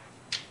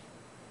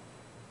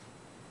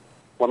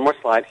 One more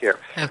slide here.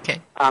 Okay.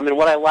 And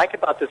what I like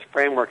about this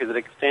framework is it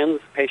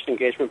extends patient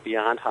engagement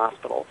beyond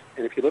hospitals.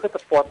 And if you look at the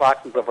 4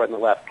 boxes over on the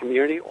left,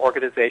 community,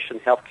 organization,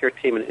 healthcare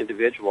team, and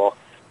individual,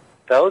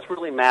 those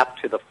really map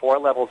to the 4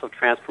 levels of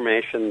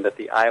transformation that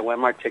the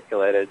IOM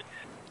articulated,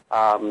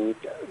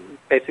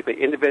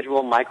 basically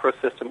individual,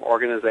 microsystem,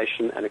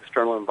 organization, and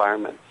external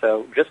environment.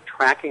 So just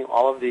tracking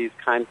all of these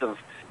kinds of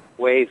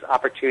ways,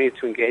 opportunities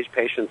to engage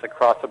patients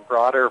across a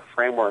broader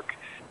framework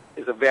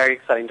is a very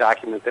exciting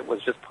document that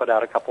was just put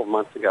out a couple of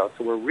months ago.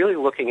 So we're really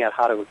looking at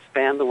how to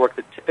expand the work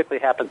that typically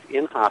happens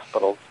in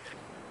hospitals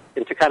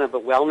into kind of the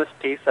wellness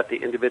piece at the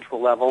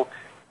individual level,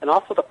 and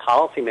also the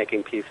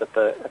policy-making piece at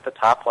the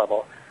top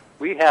level.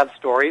 We have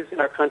stories in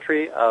our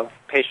country of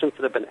patients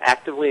that have been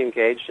actively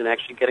engaged in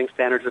actually getting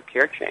standards of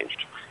care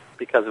changed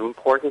because of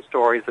important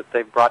stories that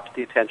they've brought to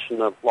the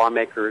attention of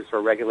lawmakers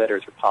or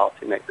regulators or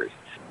policymakers.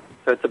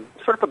 So it's a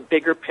sort of a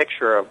bigger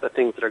picture of the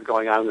things that are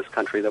going on in this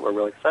country that we're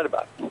really excited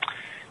about. And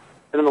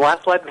then the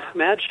last slide,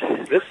 Madge,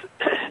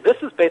 this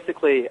is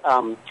basically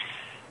an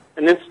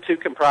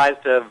institute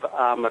comprised of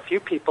a few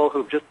people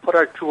who've just put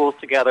our tools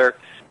together.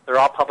 They're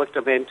all public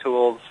domain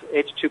tools.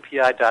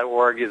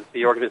 H2PI.org is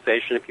the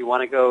organization. If you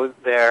want to go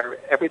there,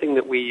 everything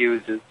that we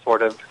use is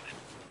sort of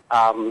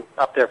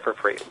up there for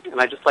free.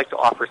 And I just like to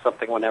offer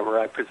something whenever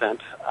I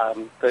present.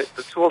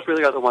 The tools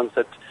really are the ones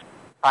that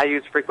I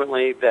use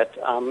frequently, that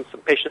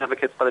some patient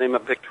advocates by the name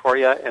of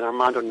Victoria and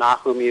Armando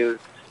Nahum use.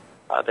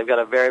 They've got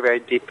a very, very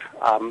deep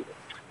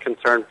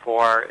concern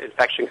for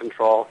infection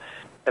control.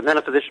 And then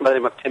a physician by the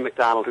name of Tim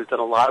McDonald, who's done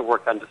a lot of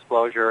work on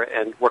disclosure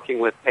and working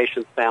with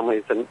patients,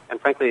 families, and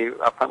frankly,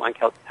 frontline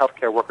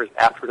healthcare workers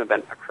after an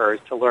event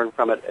occurs to learn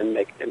from it and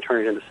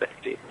turn it into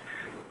safety.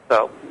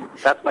 So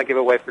that's my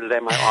giveaway for today,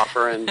 my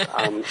offer, and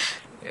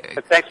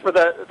thanks for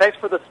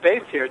the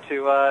space here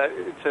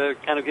to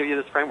kind of give you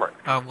this framework.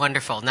 Oh,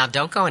 wonderful! Now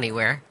don't go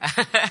anywhere.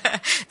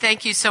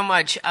 Thank you so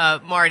much,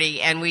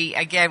 Marty. And we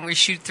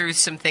shoot through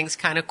some things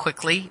kind of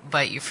quickly,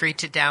 but you're free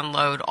to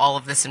download all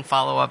of this and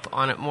follow up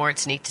on it more.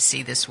 It's neat to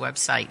see this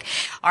website.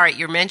 All right,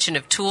 your mention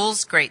of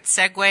tools, great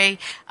segue.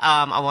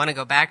 I want to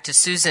go back to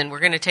Susan. We're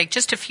going to take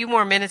just a few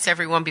more minutes,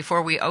 everyone,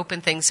 before we open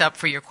things up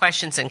for your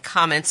questions and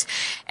comments.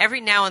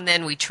 Every now and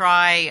then we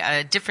try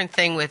a different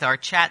thing with our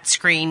chat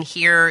screen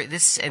here.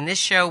 In this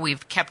show,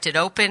 we've kept it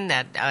open.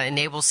 That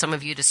enables some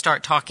of you to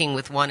start talking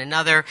with one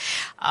another.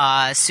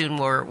 Soon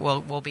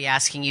we'll be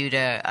asking you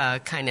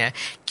to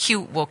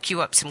we'll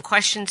queue up some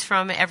questions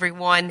from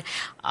everyone.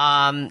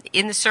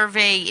 In the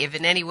survey, if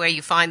in any way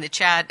you find the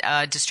chat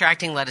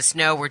distracting, let us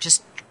know. We're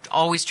just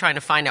always trying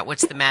to find out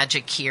what's the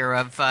magic here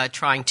of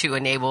trying to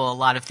enable a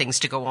lot of things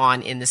to go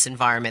on in this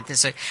environment.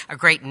 There's a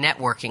great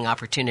networking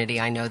opportunity,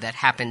 I know, that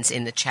happens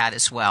in the chat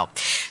as well.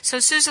 So,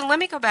 Susan, let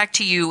me go back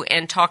to you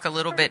and talk a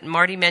little bit.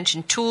 Marty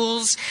mentioned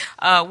tools.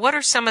 What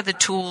are some of the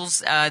tools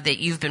that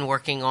you've been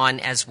working on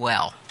as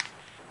well?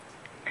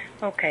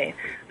 Okay.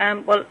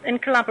 Well, in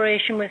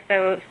collaboration with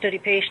our study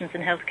patients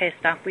and healthcare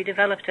staff, we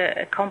developed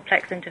a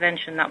complex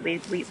intervention that we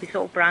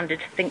sort of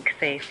branded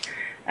ThinkSafe,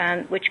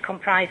 which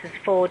comprises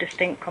 4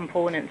 distinct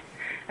components.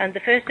 And the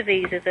first of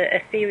these is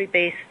a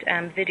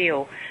theory-based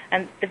video.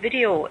 And the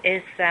video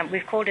is,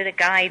 we've called it a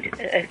guide,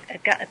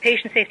 a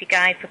patient safety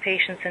guide for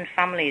patients and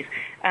families.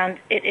 And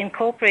it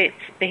incorporates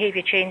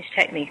behavior change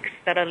techniques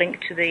that are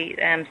linked to the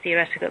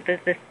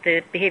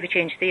the behavior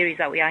change theories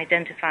that we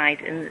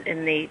identified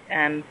in the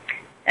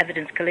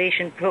evidence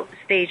collation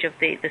stage of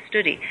the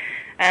study.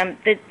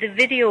 The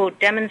video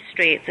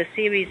demonstrates a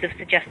series of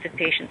suggested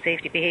patient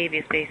safety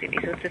behaviors, basically.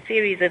 So it's a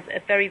series of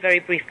very, very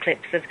brief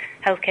clips of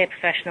healthcare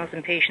professionals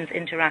and patients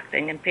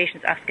interacting, and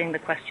patients asking the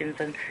questions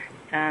and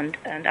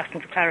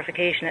asking for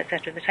clarification,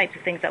 etc., the types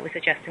of things that we're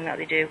suggesting that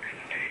they do.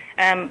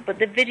 But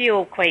the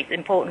video, quite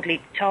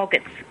importantly,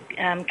 targets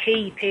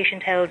key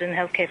patient-held and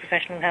healthcare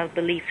professional-held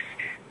beliefs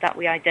that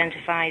we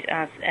identified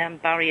as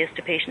barriers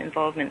to patient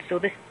involvement. So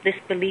this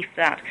belief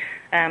that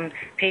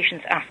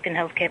patients asking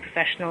healthcare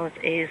professionals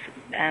is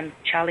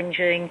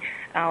challenging,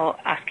 or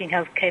asking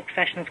healthcare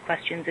professionals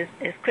questions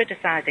is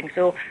criticizing.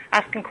 So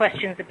asking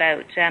questions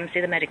about,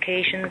 say, the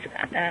medications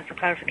for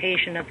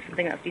clarification of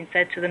something that's been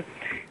said to them,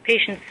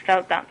 patients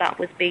felt that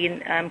was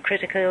being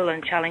critical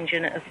and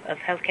challenging of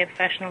healthcare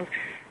professionals.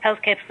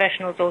 Healthcare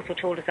professionals also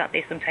told us that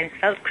they sometimes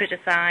felt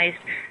criticized,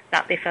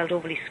 that they felt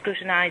overly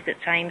scrutinized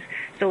at times.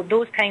 So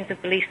those kinds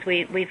of beliefs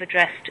we've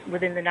addressed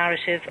within the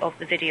narrative of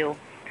the video.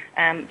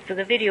 So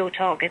the video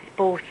targets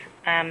both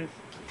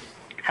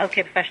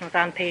healthcare professionals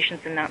and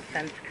patients in that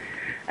sense.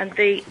 And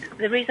the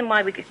reason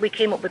why we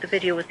came up with the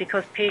video was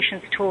because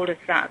patients told us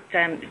that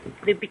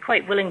they'd be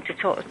quite willing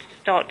to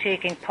start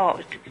taking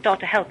part, start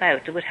to help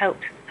out. It would help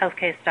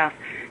healthcare staff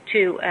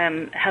to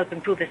help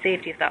improve the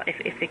safety of that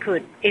if they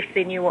could, if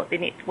they knew what they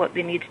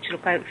needed to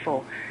look out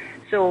for.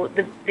 So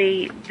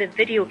the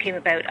video came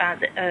about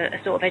as a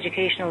sort of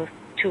educational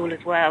tool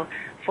as well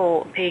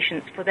for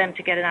patients, for them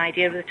to get an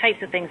idea of the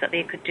types of things that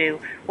they could do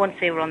once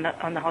they were on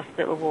the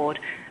hospital ward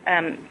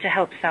to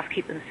help staff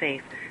keep them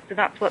safe. So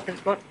that's what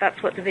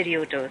the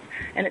video does,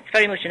 and it's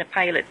very much in a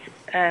pilot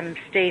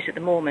state at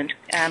the moment.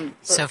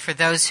 So for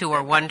those who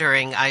are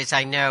wondering, as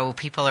I know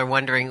people are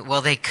wondering,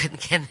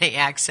 can they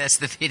access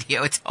the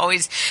video? It's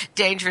always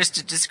dangerous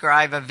to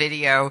describe a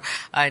video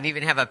and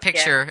even have a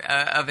picture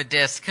of a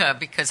disc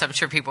because I'm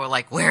sure people are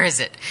like, where is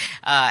it?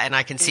 And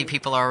I can see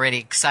people are already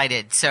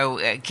excited. So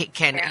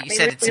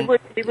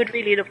we would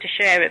really love to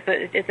share it,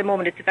 but at the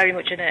moment it's very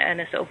much in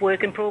a sort of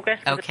work in progress.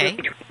 So okay.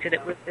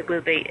 It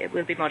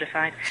will be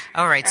modified.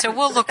 All right. So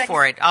we'll look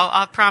for it.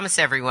 I'll promise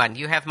everyone.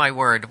 You have my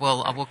word.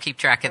 We'll keep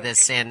track of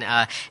this, and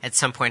at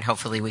some point,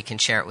 hopefully, we can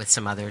share it with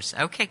some others.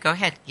 Okay, go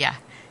ahead. Yeah.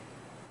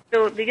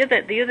 So the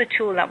other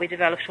tool that we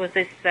developed was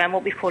this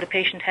what we called a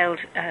patient-held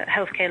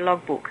healthcare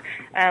logbook,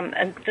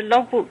 and the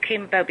logbook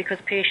came about because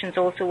patients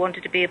also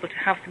wanted to be able to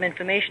have some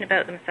information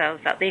about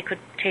themselves that they could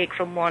take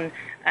from one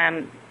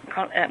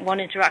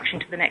interaction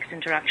to the next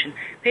interaction.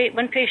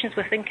 When patients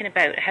were thinking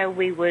about how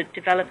we would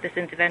develop this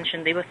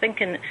intervention, they were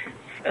thinking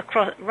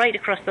right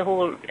across the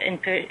whole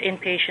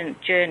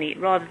inpatient journey,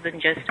 rather than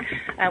just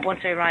once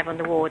I arrive on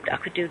the ward, I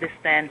could do this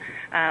then,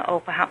 or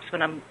perhaps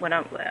when I'm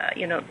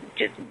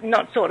just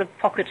not sort of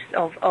pockets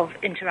of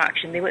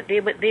interaction.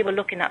 They were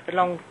looking at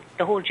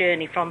the whole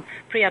journey from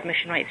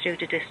pre-admission right through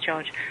to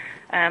discharge.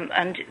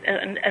 And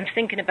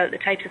thinking about the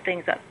types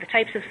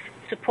of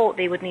support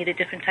they would need at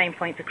different time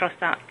points across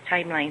that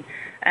timeline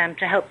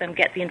to help them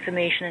get the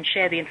information and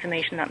share the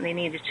information that they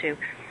needed to.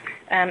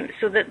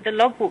 So the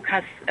logbook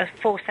has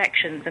 4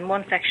 sections, and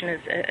one section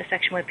is a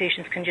section where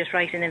patients can just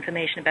write in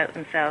information about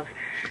themselves.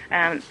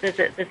 There's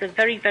a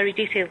very, very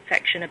detailed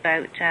section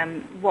about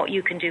what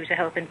you can do to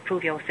help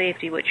improve your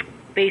safety, which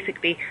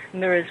basically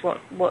mirrors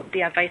what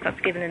the advice that's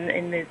given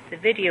in the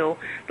video,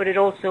 but it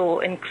also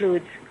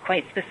includes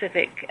quite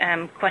specific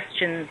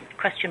question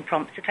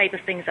prompts, the type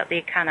of things that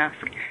they can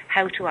ask,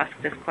 how to ask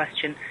this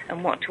question,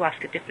 and what to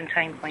ask at different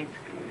time points.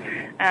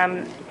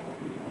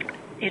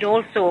 It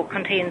also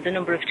contains a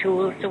number of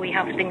tools, so we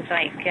have things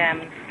like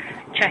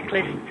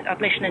checklists,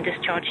 admission and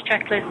discharge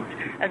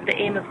checklists, and the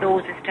aim of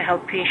those is to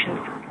help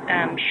patients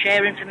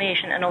share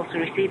information and also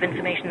receive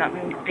information that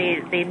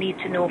they need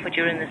to know for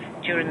during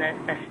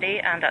the stay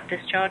and at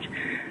discharge.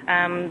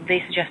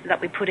 They suggested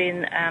that we put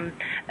in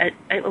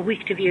a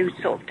week to view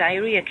sort of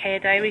diary, a care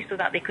diary, so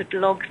that they could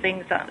log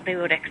things that they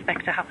would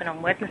expect to happen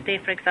on Wednesday,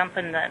 for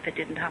example, and that if it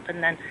didn't happen,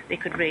 then they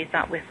could raise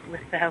that with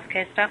the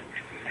healthcare staff.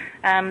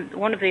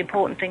 One of the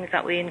important things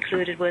that we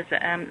included was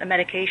a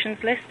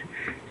medications list.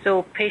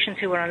 So patients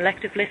who were on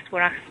elective lists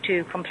were asked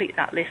to complete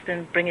that list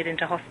and bring it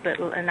into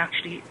hospital and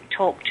actually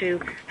talk to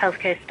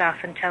healthcare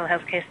staff and tell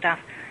healthcare staff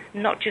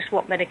not just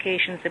what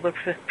medications they were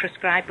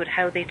prescribed, but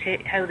how they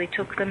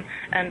took them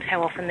and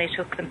how often they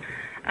took them.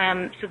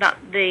 So that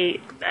the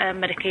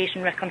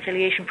medication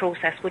reconciliation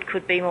process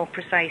could be more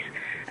precise.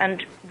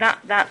 And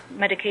that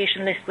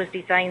medication list was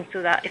designed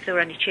so that if there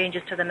were any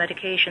changes to the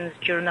medications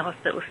during the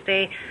hospital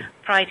stay,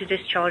 prior to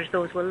discharge,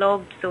 those were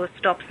logged, so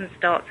stops and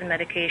starts in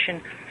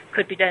medication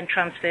could be then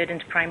transferred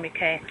into primary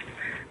care.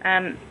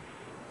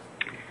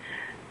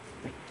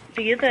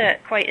 The other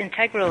quite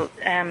integral,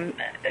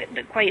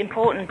 quite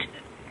important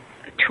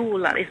tool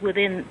that is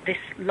within this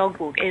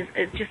logbook is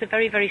just a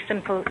very, very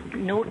simple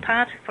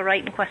notepad for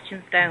writing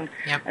questions down.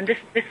 Yep. And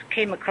this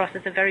came across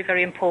as a very,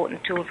 very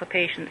important tool for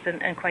patients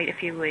in quite a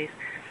few ways.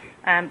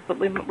 But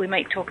we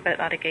might talk about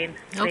that again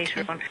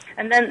later on.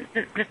 And then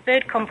the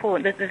third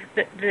component,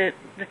 the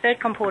third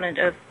component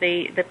of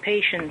the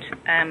patient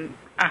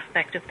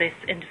aspect of this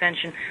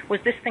intervention was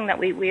this thing that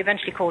we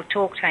eventually called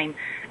talk time.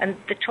 And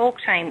the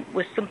talk time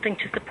was something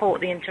to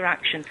support the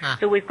interaction.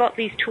 So we've got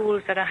these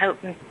tools that are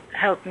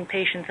helping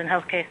patients and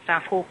healthcare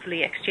staff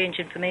hopefully exchange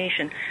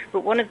information.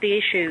 But one of the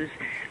issues,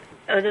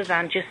 other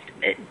than just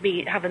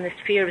having this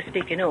fear of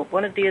speaking up,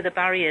 one of the other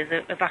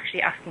barriers of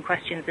actually asking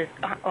questions is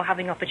or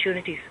having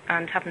opportunities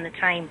and having the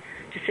time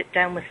to sit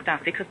down with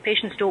staff, because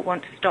patients don't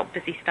want to stop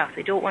busy staff.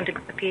 They don't want to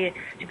appear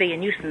to be a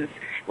nuisance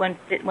when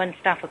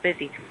staff are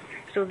busy.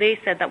 So they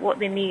said that what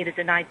they need is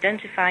an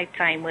identified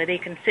time where they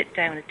can sit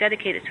down, a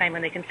dedicated time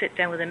when they can sit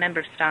down with a member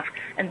of staff,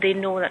 and they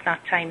know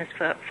that time is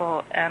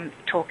for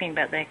talking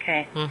about their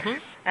care.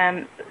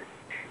 Mm-hmm.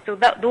 So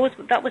that was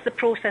the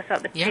process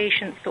that the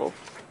patients sort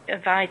of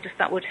advised us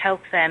that would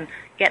help them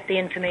get the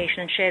information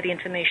and share the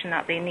information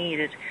that they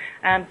needed.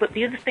 But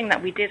the other thing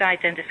that we did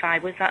identify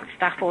was that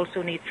staff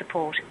also need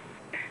support.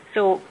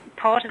 So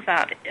part of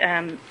that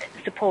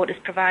support is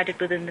provided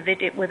within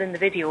the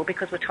video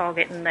because we're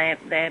targeting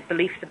their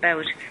beliefs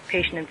about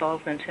patient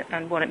involvement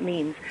and what it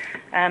means.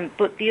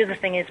 But the other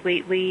thing is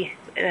we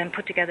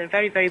put together a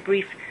very, very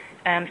brief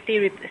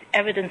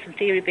evidence and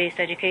theory-based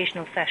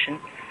educational session,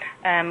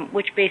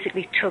 which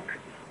basically took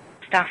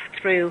staff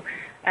through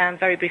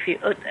very briefly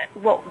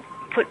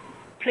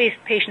placed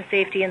patient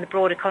safety in the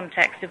broader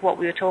context of what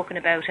we were talking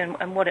about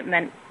and what it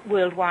meant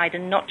worldwide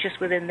and not just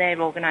within their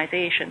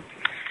organisation.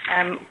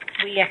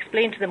 We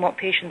explained to them what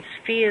patients'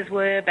 fears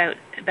were about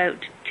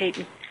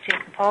taking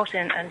part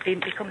in and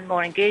becoming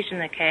more engaged in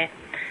their care.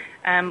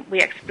 We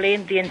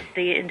explained the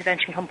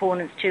intervention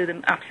components to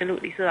them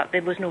absolutely, so that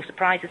there was no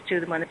surprises to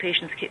them when the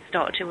patients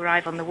started to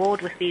arrive on the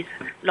ward with these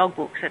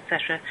logbooks,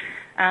 etc.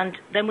 And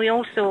then we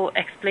also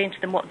explained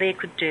to them what they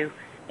could do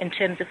in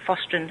terms of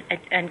fostering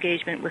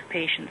engagement with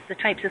patients, the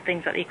types of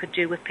things that they could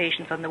do with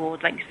patients on the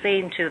ward, like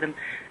saying to them,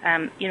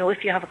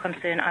 if you have a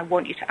concern, I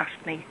want you to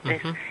ask me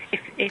this. Mm-hmm.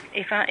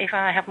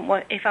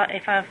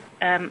 If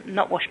I've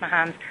not washed my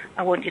hands,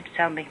 I want you to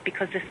tell me,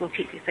 because this will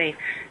keep you safe.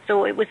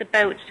 So it was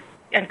about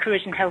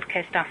encouraging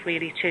healthcare staff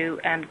really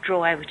to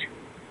draw out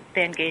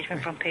the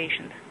engagement from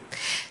patients.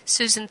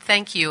 Susan,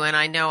 thank you. And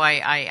I know I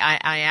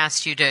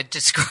asked you to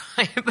describe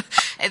time.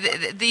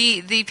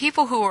 The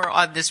people who are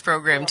on this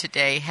program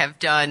today have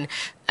done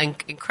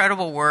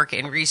incredible work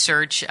in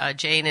research.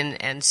 Jane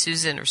and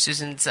Susan, or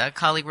Susan's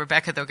colleague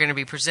Rebecca, they're going to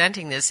be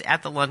presenting this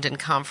at the London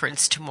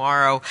conference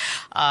tomorrow.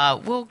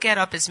 We'll get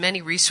up as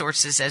many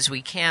resources as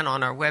we can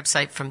on our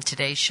website from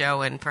today's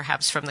show and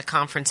perhaps from the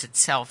conference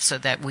itself so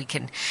that we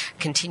can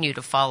continue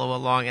to follow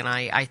along. And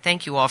I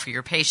thank you all for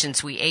your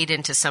patience. We ate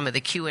into some of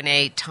the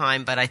Q&A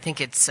time, but I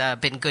think it's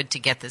been good to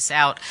get this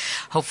out.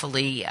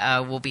 Hopefully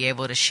we'll be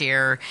able to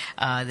share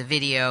the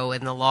video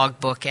and the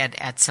logbook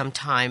at some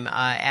time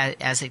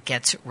as it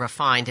gets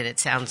refined. And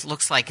it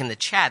looks like in the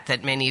chat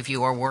that many of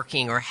you are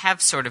working or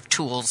have sort of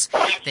tools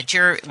that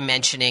you're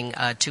mentioning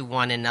to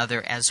one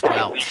another as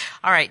well.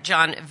 All right,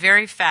 John,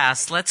 very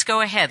fast. Let's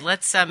go ahead.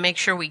 Let's make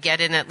sure we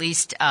get in at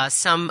least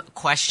some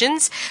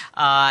questions.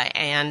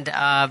 And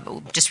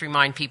just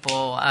remind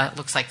people,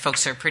 looks like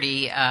folks are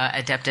pretty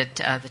adept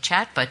at the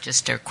chat, but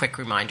just a quick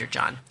reminder,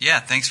 John. Yeah,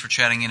 thanks for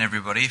chatting in,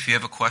 everybody. If you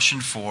have a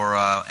question for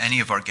any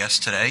of our guests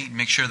today,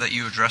 make sure that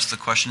you address the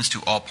questions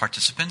to all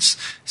participants.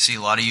 See,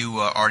 a lot of you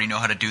already know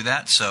how to do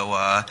that,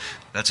 so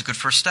that's a good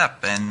first step,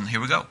 and here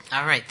we go.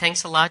 All right,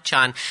 thanks a lot,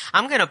 John.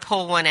 I'm going to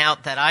pull one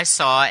out that I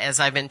saw as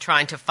I've been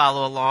trying to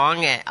follow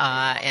along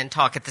and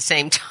talk at the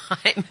same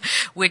time,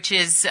 which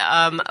is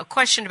a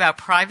question about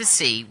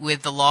privacy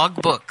with the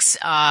logbooks.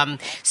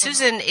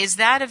 Susan, is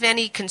that of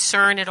any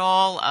concern at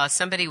all?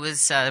 Somebody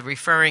was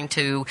referring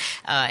to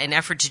an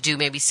effort to do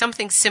maybe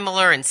something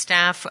similar, and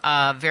staff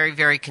very,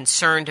 very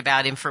concerned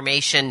about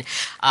information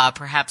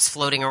perhaps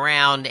floating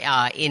around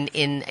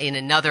in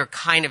another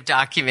kind of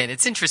document.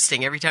 It's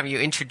interesting. Every time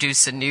you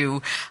introduce a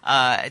new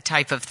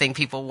type of thing,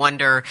 people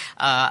wonder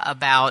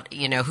about,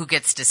 who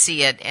gets to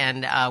see it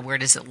and where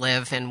does it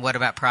live and what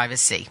about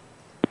privacy?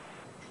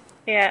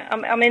 Yeah,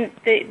 I mean,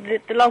 the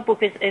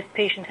logbook is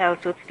patient health,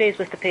 so it stays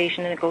with the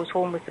patient and it goes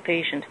home with the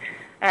patient.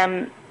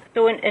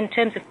 So in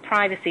terms of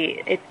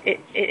privacy,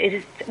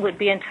 it would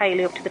be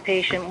entirely up to the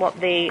patient what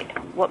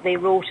they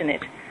wrote in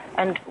it.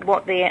 And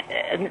what the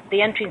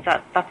entries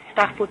that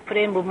staff would put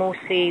in would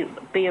mostly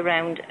be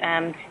around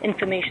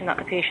information that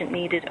the patient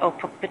needed or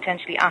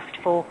potentially asked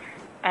for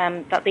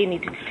that they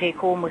needed to take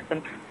home with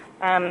them.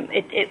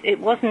 It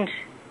wasn't.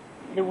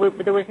 There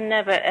was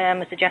never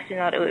a suggestion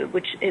that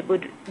it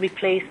would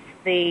replace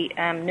the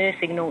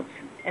nursing notes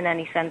in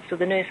any sense. So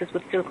the nurses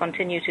would still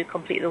continue to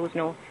complete those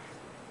notes.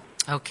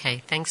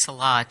 Okay, thanks a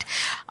lot.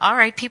 All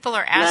right, people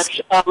are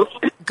asking.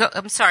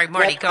 I'm sorry,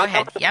 Marty. Go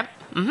ahead. Yep.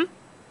 Mm-hmm.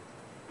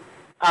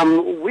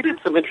 We did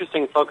some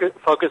interesting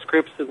focus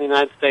groups in the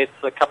United States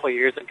a couple of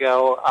years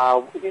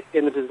ago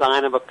in the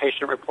design of a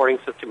patient reporting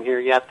system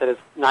here that is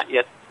not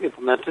yet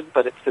implemented,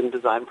 but it's in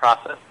design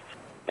process.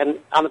 And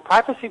on the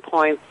privacy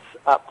point,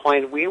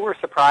 we were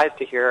surprised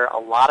to hear a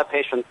lot of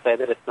patients say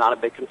that it's not a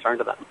big concern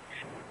to them.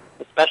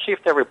 Especially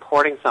if they're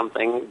reporting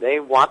something, they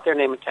want their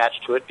name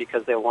attached to it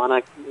because they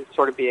want to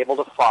sort of be able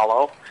to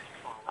follow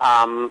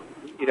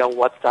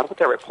what's done with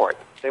their report.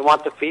 They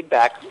want the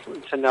feedback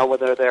to know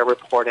whether their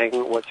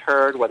reporting was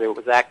heard, whether it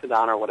was acted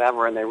on or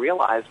whatever, and they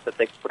realized that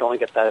they would only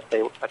get that if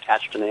they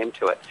attached a name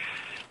to it.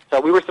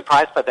 So we were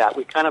surprised by that.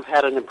 We kind of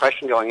had an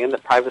impression going in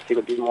that privacy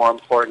would be more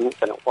important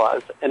than it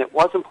was, and it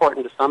was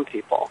important to some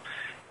people.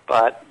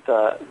 But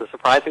the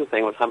surprising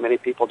thing was how many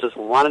people just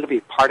wanted to be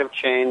part of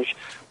change,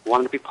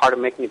 wanted to be part of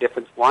making a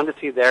difference, wanted to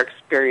see their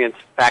experience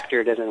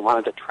factored in, and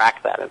wanted to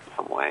track that in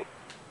some way.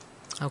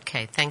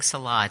 Okay, thanks a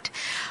lot.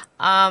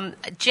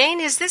 Jane,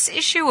 is this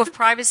issue of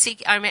privacy,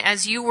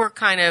 as you were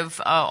kind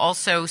of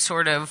also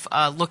sort of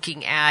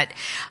looking at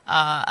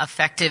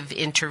effective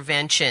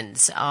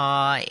interventions,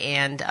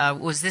 and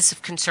was this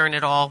of concern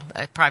at all,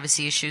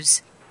 privacy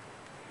issues?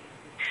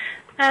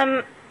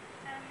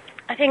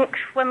 I think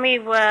when we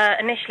were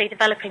initially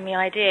developing the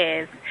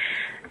ideas,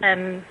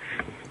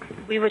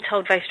 we were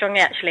told very strongly,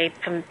 actually,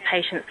 from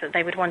patients that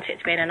they would want it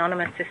to be an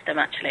anonymous system,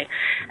 actually.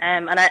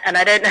 And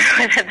I don't know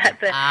whether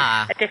that's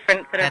a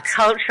different sort of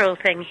cultural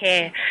thing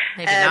here.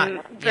 Maybe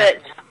not.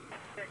 But,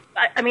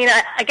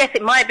 I guess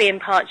it might be in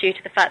part due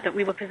to the fact that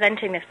we were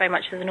presenting this very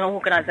much as an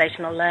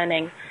organisational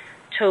learning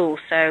tool.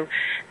 So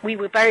we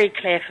were very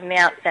clear from the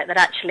outset that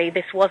actually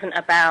this wasn't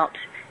about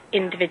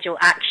individual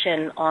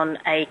action on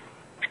a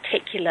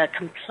particular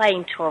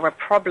complaint or a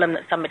problem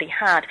that somebody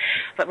had,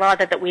 but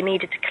rather that we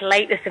needed to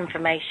collate this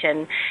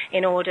information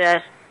in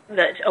order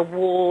that a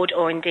ward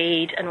or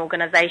indeed an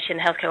organisation,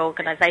 healthcare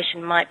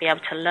organisation, might be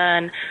able to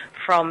learn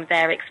from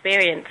their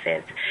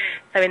experiences.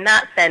 So in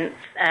that sense,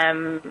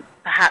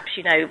 perhaps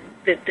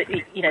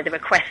the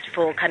request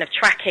for kind of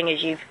tracking,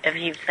 as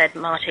you've said,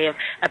 Marty, of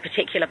a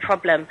particular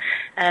problem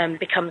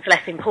becomes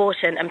less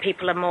important, and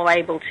people are more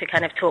able to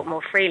kind of talk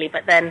more freely.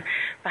 But then,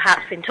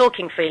 perhaps in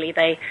talking freely,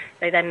 they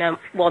then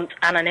want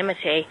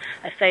anonymity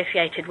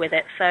associated with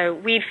it. So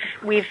we've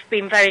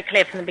been very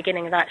clear from the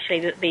beginning that actually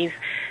that these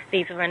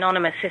are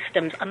anonymous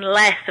systems,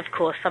 unless, of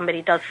course,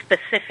 somebody does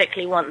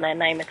specifically want their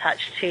name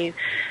attached to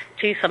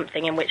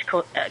something, in which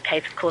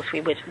case, of course,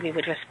 we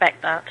would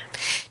respect that.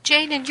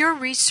 Jane, in your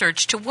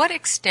research, to what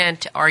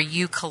extent are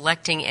you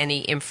collecting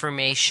any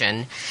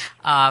information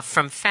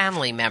from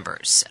family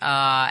members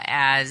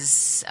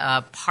as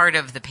part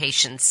of the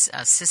patient's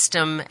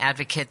system,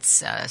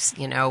 advocates,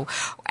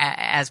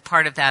 as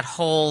part of that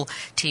whole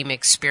team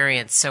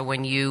experience? So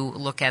when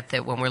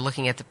we're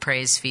looking at the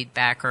praise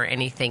feedback or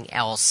anything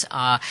else,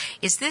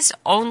 is this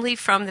only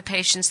from the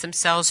patients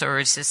themselves, or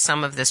is this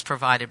some of this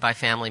provided by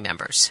family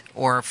members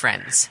or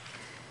friends?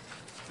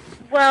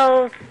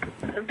 Well,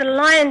 the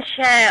lion's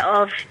share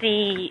of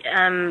the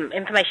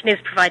information is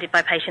provided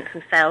by patients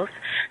themselves,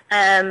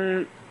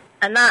 and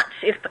that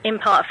is in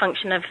part a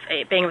function of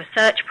it being a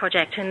research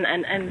project,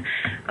 and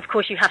of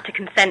course you have to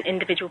consent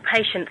individual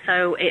patients,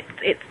 so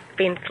it's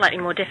been slightly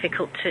more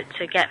difficult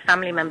to get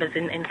family members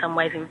in some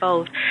ways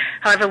involved.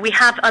 However, we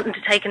have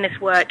undertaken this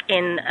work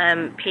in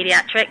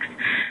pediatrics,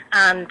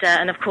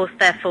 and of course,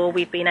 therefore,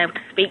 we've been able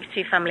to speak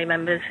to family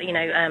members,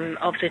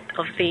 of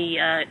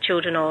the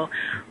children or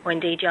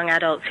indeed young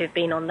adults who've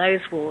been on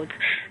those wards.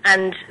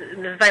 And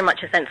there's very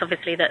much a sense,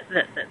 obviously, that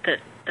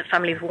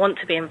families want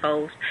to be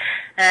involved.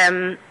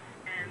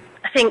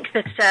 I think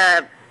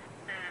that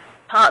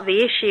part of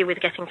the issue with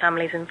getting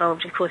families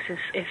involved, of course,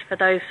 is for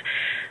those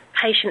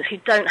patients who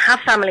don't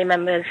have family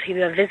members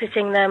who are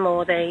visiting them,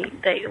 or they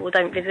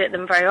don't visit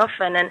them very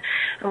often, and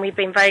we've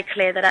been very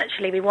clear that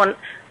actually we want,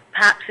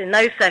 perhaps in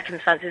those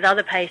circumstances,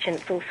 other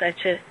patients also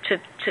to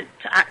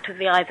act as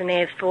the eyes and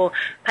ears for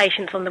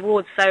patients on the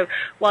ward. So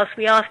whilst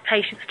we ask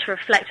patients to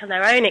reflect on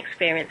their own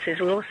experiences,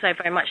 we're also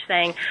very much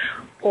saying,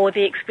 or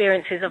the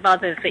experiences of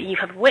others that you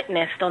have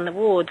witnessed on the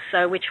ward.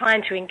 So we're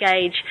trying to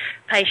engage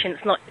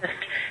patients not just,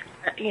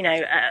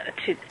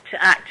 to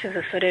act as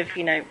a sort of,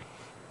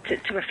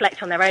 to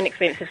reflect on their own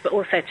experiences, but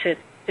also to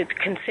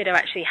consider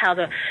actually how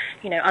the,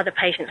 other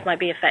patients might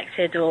be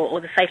affected, or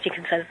the safety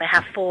concerns they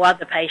have for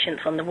other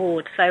patients on the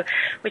ward. So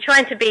we're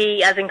trying to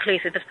be as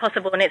inclusive as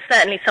possible, and it's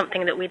certainly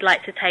something that we'd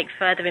like to take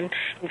further in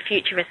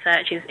future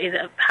research, is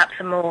perhaps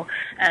a more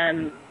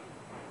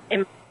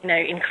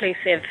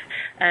inclusive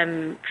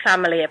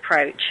family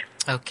approach.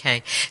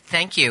 Okay,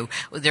 thank you.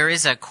 There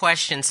is a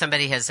question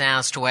somebody has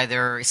asked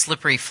whether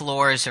slippery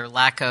floors or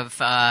lack of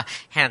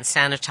hand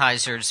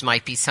sanitizers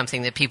might be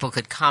something that people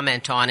could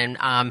comment on.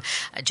 And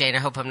Jane, I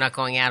hope I'm not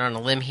going out on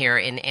a limb here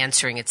in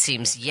answering. It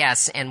seems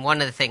yes. And one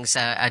of the things,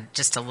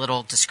 just a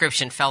little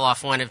description fell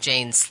off one of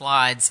Jane's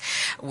slides,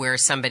 where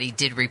somebody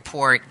did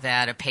report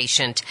that a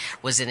patient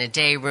was in a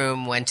day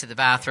room, went to the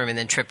bathroom, and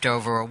then tripped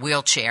over a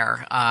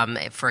wheelchair,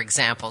 for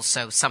example.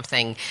 So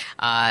something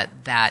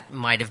that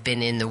might have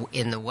been in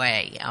the way.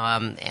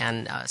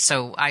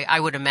 So I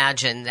would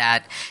imagine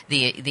that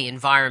the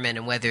environment,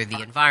 and whether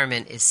the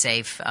environment is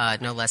safe,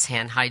 no less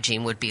hand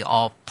hygiene, would be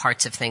all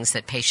parts of things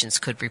that patients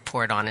could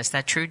report on. Is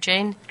that true,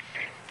 Jane?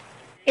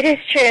 It is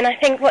true, and I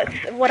think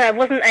what I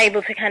wasn't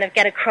able to kind of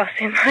get across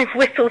in my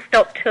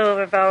whistle-stop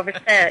tour of our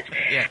research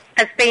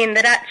has been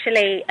that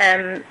actually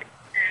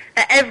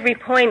at every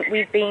point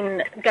we've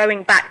been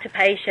going back to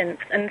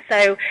patients, and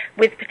so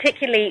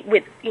particularly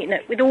with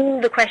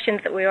all the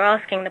questions that we were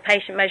asking, the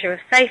patient measure of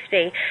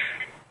safety,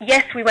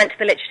 yes, we went to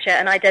the literature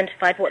and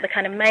identified what the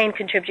kind of main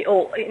contributory,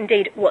 or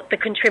indeed what the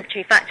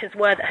contributory factors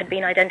were that had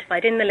been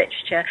identified in the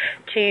literature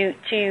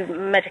to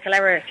medical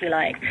error, if you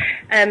like.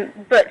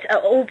 But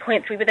at all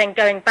points we were then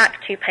going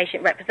back to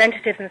patient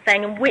representatives and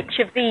saying, and which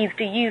of these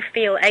do you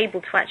feel able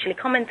to actually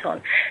comment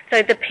on?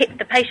 So the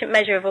patient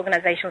measure of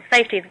organisational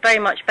safety is very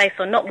much based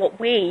on not what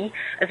we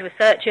as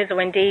researchers, or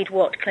indeed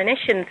what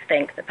clinicians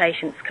think the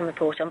patients can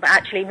report on, but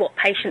actually what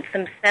patients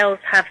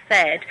themselves have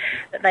said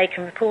that they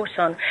can report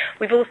on.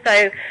 We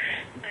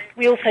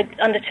also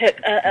undertook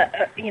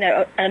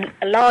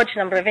a large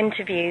number of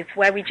interviews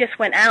where we just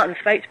went out and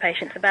spoke to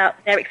patients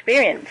about their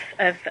experience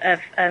of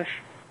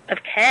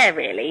care,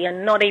 really,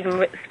 and not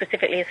even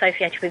specifically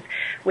associated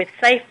with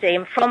safety.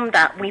 And from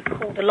that, we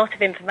pulled a lot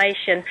of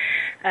information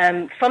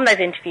from those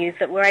interviews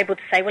that we're able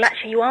to say, well,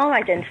 actually, you are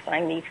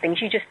identifying these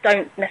things. You just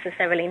don't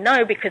necessarily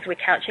know because we're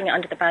couching it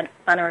under the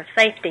banner of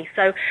safety.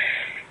 So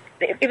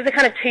it was a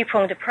kind of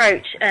two-pronged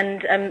approach,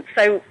 and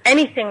so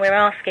anything we're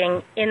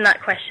asking in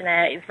that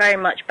questionnaire is very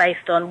much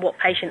based on what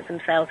patients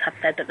themselves have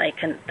said that they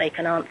can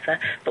answer,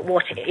 but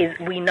what it is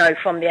we know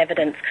from the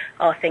evidence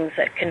are things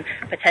that can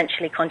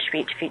potentially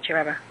contribute to future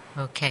error.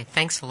 Okay,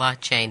 thanks a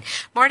lot, Jane.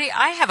 Marty,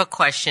 I have a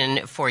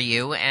question for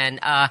you, and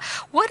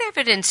what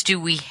evidence do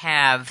we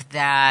have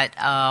that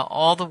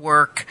all the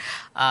work,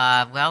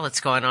 that's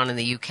going on in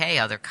the UK,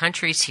 other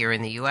countries, here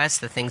in the US,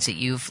 the things that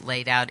you've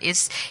laid out,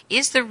 is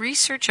the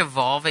research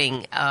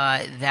evolving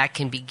that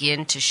can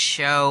begin to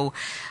show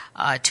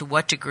to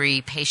what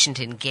degree patient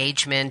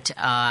engagement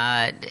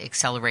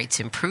accelerates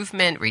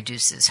improvement,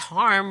 reduces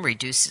harm,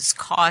 reduces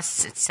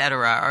costs,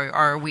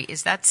 etc.?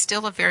 Is that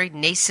still a very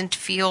nascent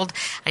field?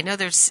 I know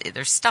there's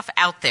stuff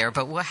out there,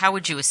 but how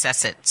would you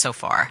assess it so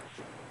far?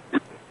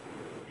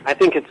 I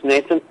think it's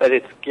nascent, but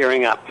it's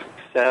gearing up.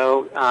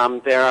 So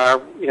there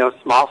are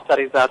small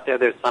studies out there.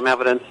 There's some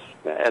evidence,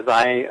 as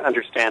I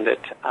understand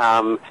it,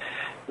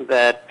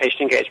 that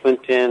patient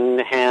engagement in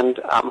hand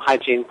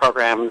hygiene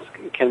programs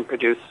can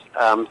produce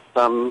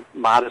some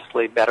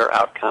modestly better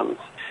outcomes.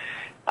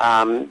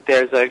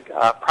 There's a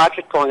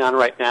project going on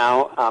right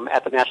now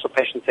at the National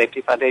Patient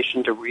Safety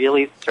Foundation to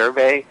really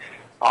survey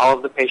all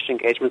of the patient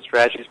engagement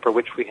strategies for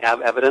which we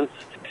have evidence.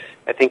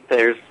 I think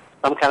there's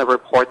some kind of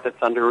report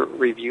that's under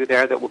review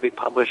there that will be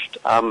published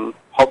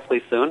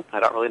hopefully soon. I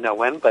don't really know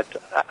when, but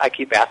I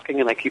keep asking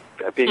and I keep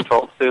being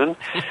told soon.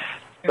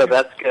 So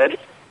that's good.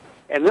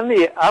 And then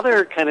the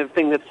other kind of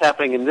thing that's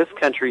happening in this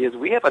country is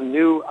we have a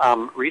new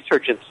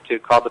research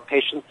institute called the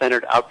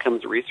Patient-Centered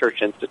Outcomes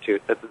Research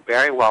Institute that's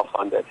very well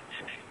funded.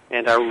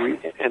 And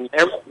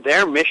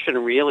their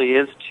mission really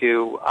is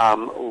to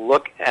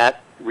look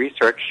at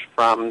research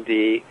from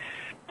the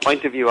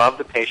point of view of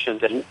the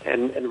patient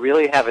and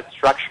really have it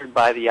structured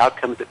by the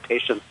outcomes that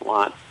patients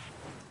want.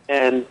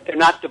 And they're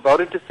not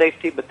devoted to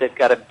safety, but they've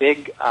got a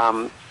big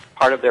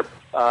part of their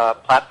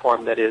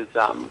platform that is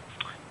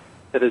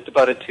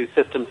devoted to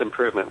systems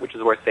improvement, which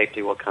is where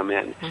safety will come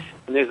in.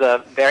 Mm-hmm. And there's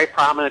a very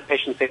prominent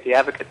patient safety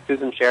advocate,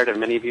 Susan Sheridan,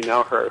 many of you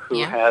know her,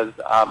 who has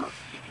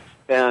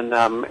been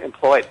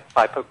employed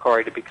by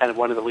PCORI to be kind of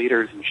one of the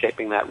leaders in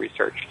shaping that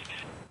research.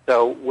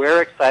 So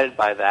we're excited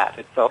by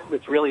that.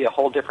 It's really a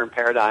whole different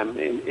paradigm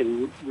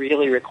in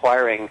really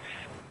requiring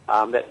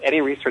that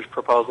any research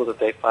proposal that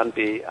they fund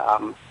be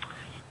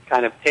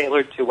kind of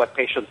tailored to what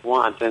patients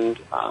want and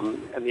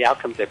the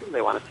outcomes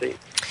they want to see.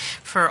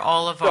 For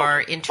all of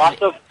our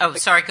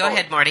sorry, go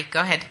ahead, Marty.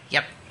 Go ahead.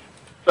 Yep.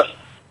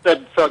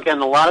 So again,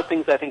 a lot of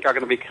things I think are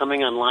going to be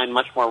coming online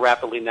much more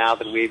rapidly now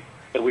than we've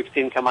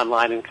seen come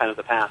online in kind of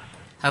the past.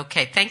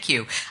 Okay, thank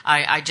you.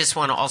 I just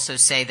want to also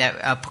say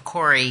that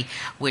PCORI,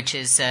 which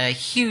is a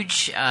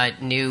huge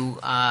new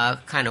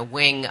kind of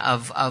wing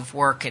of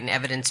work and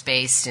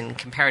evidence-based and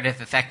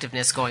comparative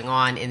effectiveness going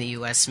on in the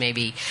U.S.,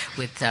 maybe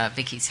with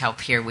Vicki's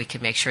help here, we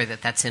can make sure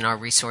that that's in our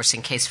resource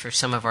in case for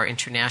some of our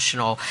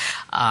international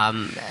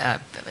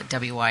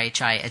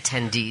WIHI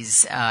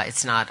attendees,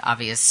 it's not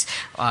obvious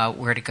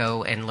where to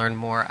go and learn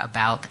more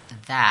about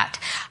that.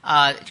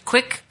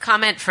 Quick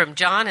comment from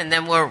John, and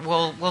then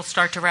we'll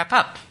start to wrap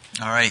up.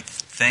 All right.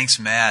 Thanks,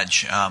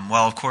 Madge.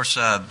 Well, of course,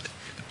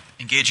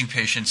 engaging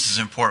patients is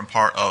an important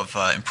part of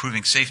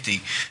improving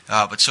safety,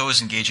 but so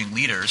is engaging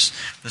leaders.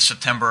 This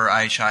September,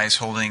 IHI is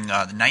holding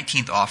the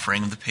 19th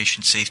offering of the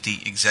Patient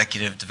Safety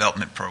Executive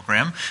Development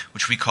Program,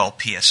 which we call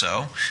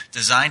PSO,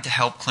 designed to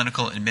help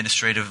clinical and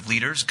administrative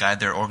leaders guide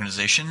their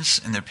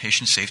organizations in their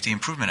patient safety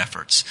improvement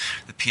efforts.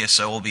 The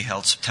PSO will be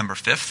held September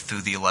 5th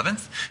through the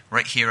 11th,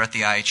 right here at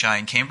the IHI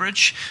in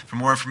Cambridge. For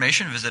more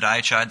information, visit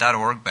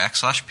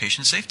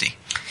ihi.org/patient safety.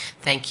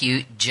 Thank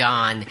you,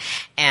 John.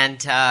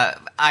 And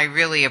I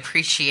really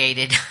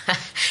appreciated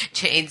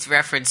Jane's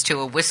reference to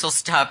a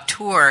whistle-stop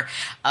tour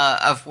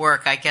of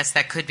work. I guess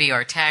that could be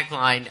our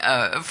tagline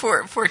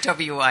for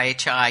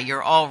WIHI.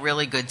 You're all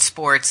really good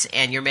sports,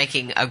 and you're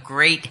making a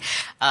great,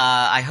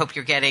 I hope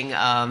you're getting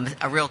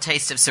a real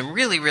taste of some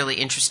really, really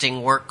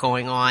interesting work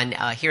going on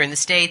here in the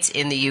States,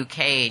 in the UK,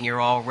 and you're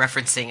all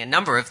referencing a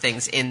number of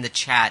things in the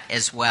chat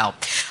as well.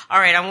 All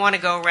right, I want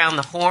to go around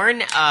the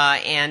horn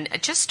and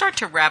just start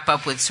to wrap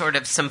up with sort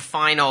of some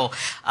final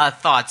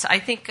thoughts. I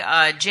think,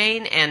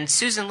 Jane and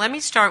Susan, let me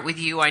start with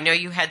you. I know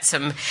you had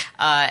some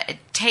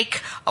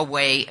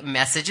take-away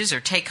messages or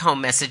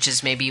take-home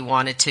messages maybe you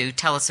wanted to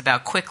tell us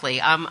about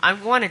quickly. I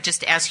want to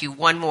just ask you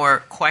one more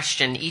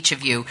question, each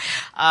of you.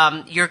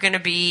 You're going to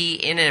be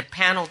in a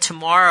panel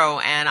tomorrow,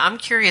 and I'm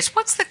curious,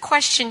 what's the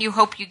question you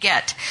hope you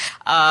get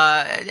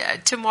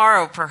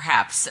tomorrow,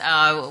 perhaps?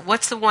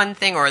 What's the one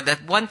thing or the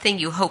one thing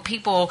you hope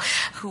people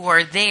who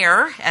are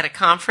there at a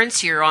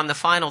conference, you're on the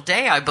final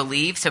day, I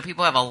believe, so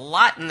people have a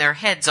lot in their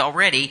heads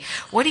already.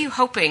 What are you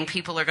hoping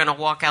people are going to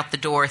walk out the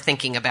door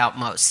thinking about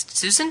most?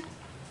 Susan?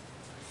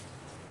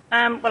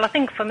 Well, I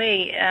think for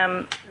me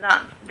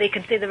that they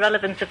can see the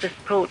relevance of this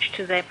approach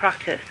to their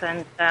practice,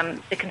 and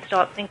they can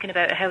start thinking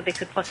about how they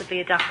could possibly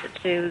adapt it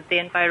to the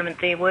environment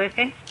they work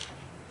in.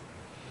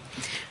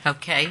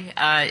 Okay.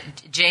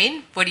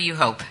 Jane, what do you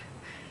hope?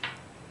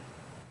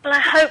 Well, I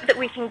hope that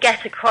we can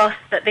get across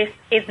that this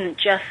isn't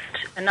just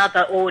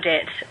another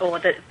audit, or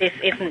that this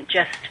isn't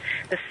just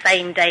the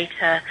same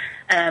data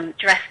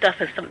dressed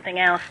up as something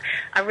else.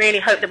 I really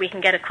hope that we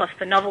can get across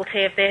the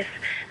novelty of this,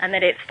 and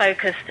that it's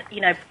focused,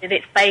 that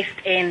it's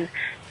based in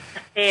a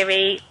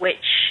theory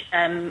which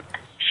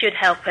should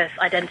help us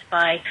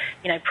identify,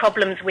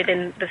 problems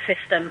within the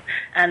system,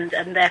 and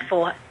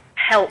therefore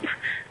help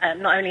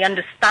not only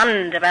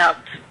understand about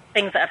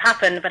things that have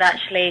happened, but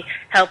actually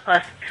help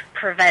us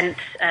prevent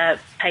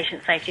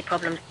patient safety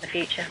problems in the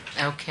future.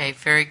 Okay,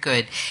 very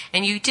good.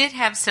 And you did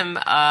have some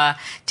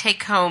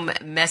take-home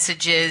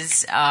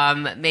messages.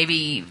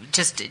 Maybe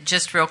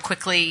just real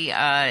quickly,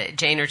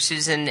 Jane or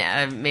Susan,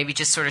 maybe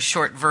just sort of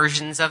short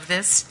versions of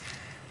this.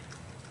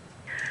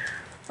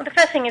 Well, the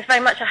first thing is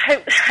very much I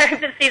hope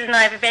that Susan and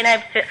I have been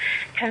able to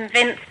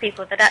convince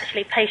people that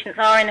actually patients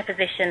are in a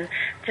position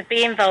to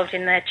be involved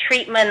in their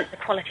treatment, the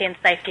quality and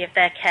safety of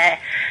their care,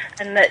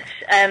 and that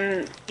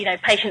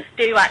patients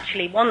do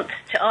actually want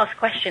to ask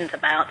questions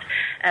about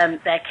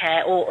their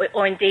care,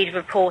 or indeed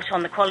report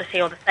on the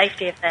quality or the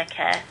safety of their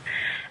care.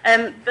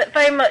 but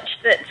very much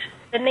that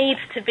there needs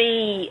to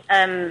be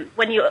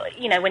when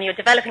you're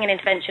developing an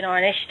intervention or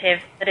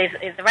initiative that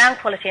is around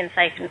quality and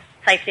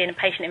safety and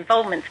patient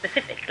involvement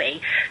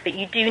specifically, that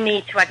you do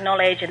need to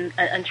acknowledge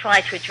and try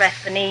to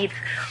address the needs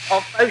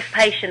of both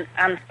patients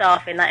and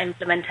staff in that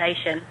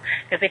implementation.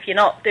 Because if you're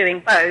not doing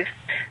both,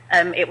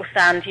 it will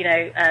stand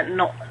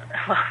not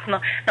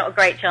a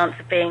great chance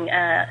of being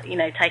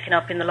taken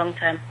up in the long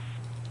term.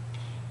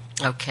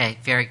 Okay,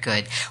 very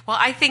good. Well,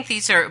 I think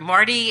these are,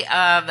 Marty,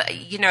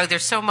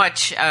 there's so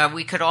much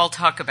we could all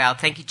talk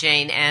about. Thank you,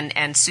 Jane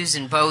and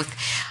Susan, both.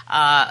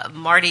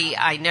 Marty,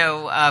 I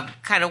know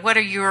kind of what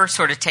are your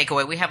sort of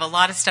takeaway? We have a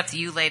lot of stuff that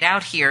you laid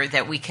out here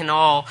that we can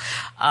all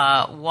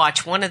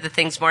watch. One of the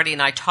things Marty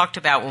and I talked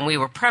about when we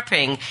were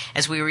prepping,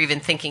 as we were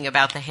even thinking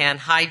about the hand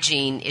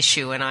hygiene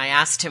issue, and I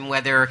asked him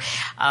whether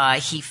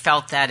he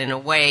felt that in a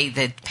way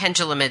the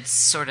pendulum had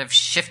sort of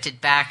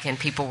shifted back and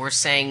people were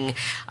saying,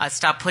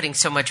 stop putting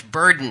so much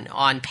burden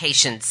on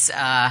patients,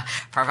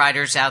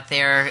 providers out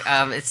there.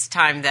 It's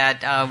time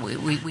that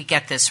we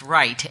get this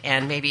right.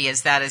 And maybe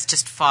as that is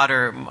just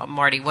fodder,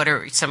 Marty, what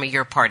are some of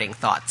your parting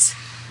thoughts?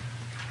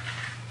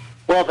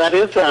 Well, that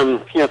is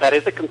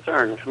a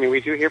concern. I mean, we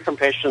do hear from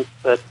patients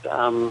that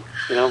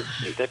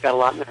they've got a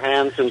lot in their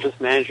hands and just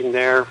managing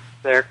their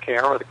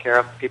care or the care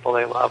of the people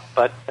they love.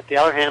 But at the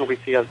other hand, we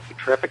see a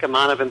terrific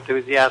amount of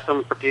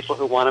enthusiasm for people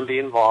who want to be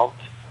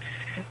involved.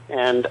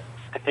 And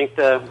I think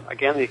the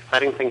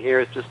exciting thing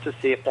here is just to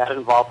see if that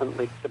involvement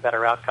leads to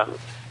better outcomes.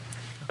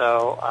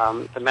 So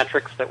the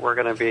metrics that we're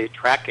going to be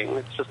tracking,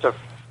 it's just a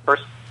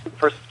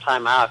first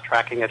time out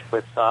tracking it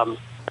with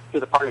through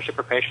the Partnership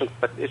for Patients,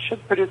 but it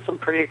should produce some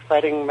pretty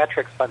exciting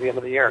metrics by the end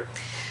of the year.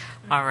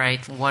 All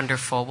right,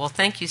 wonderful. Well,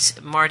 thank you,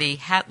 Marty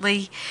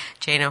Hatley,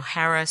 Jane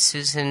O'Hara,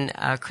 Susan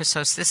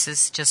Chrysos. This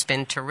has just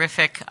been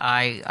terrific.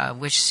 I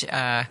wish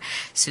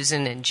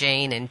Susan and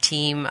Jane and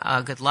team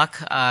good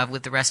luck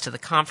with the rest of the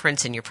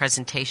conference and your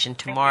presentation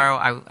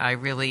tomorrow. I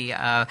really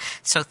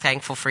so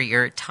thankful for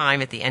your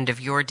time at the end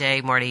of your day,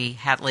 Marty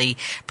Hatley,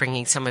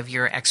 bringing some of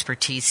your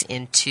expertise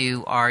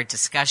into our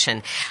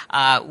discussion.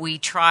 We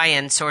try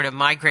and sort of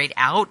migrate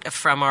out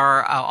from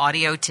our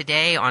audio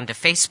today onto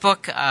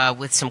Facebook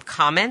with some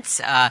comments.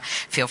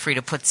 Feel free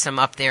to put some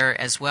up there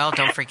as well.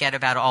 Don't forget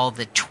about all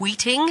the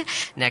tweeting.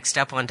 Next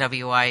up on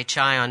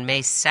WIHI on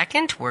May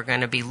 2nd, we're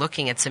going to be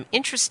looking at some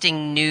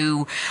interesting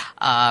new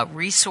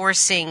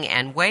resourcing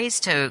and ways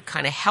to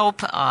kind of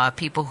help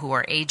people who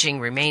are aging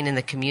remain in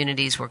the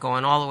communities. We're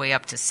going all the way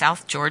up to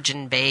South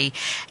Georgian Bay,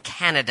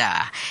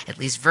 Canada, at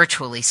least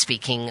virtually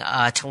speaking,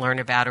 to learn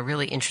about a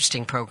really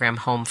interesting program,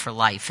 Home for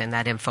Life, and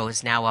that info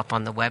is now up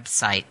on the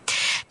website.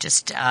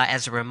 Just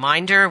as a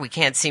reminder, we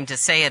can't seem to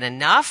say it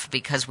enough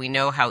because we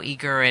know how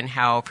eager and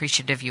how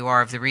appreciative you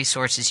are of the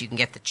resources. You can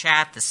get the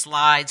chat, the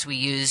slides we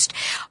used,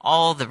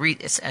 all the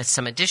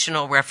some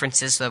additional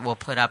references that we'll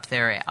put up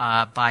there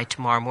by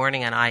tomorrow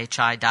morning on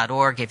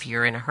IHI.org. If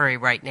you're in a hurry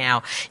right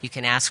now, you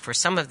can ask for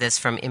some of this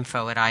from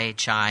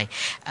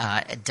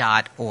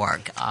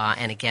info@IHI.org.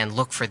 And again,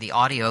 look for the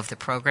audio of the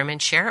program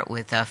and share it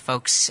with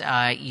folks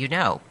you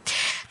know.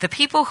 The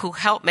people who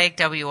help make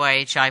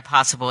WIHI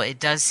possible,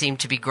 it does seem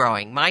to be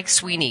growing. Mike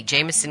Sweeney,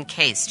 Jameson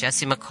Case,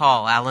 Jesse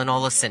McCall, Alan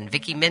Olison,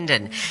 Vicki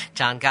Minden,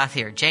 John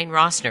Gothier, Jane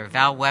Rossner,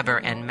 Val Weber,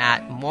 and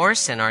Matt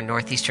Morse, and our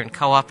Northeastern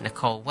Co-op,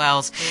 Nicole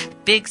Wells.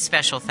 Big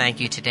special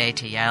thank you today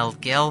to Yael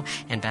Gill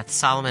and Beth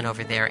Solomon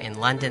over there in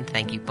London.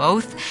 Thank you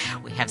both.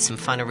 We have some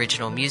fun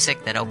original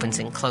music that opens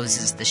and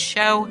closes the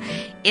show.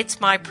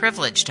 It's my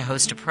privilege to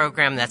host a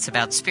program that's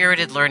about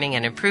spirited learning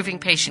and improving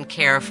patient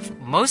care,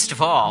 most of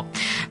all,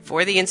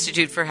 for the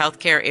Institute for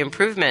Healthcare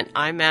Improvement.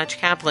 I'm Madge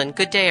Kaplan.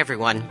 Good day,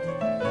 everyone.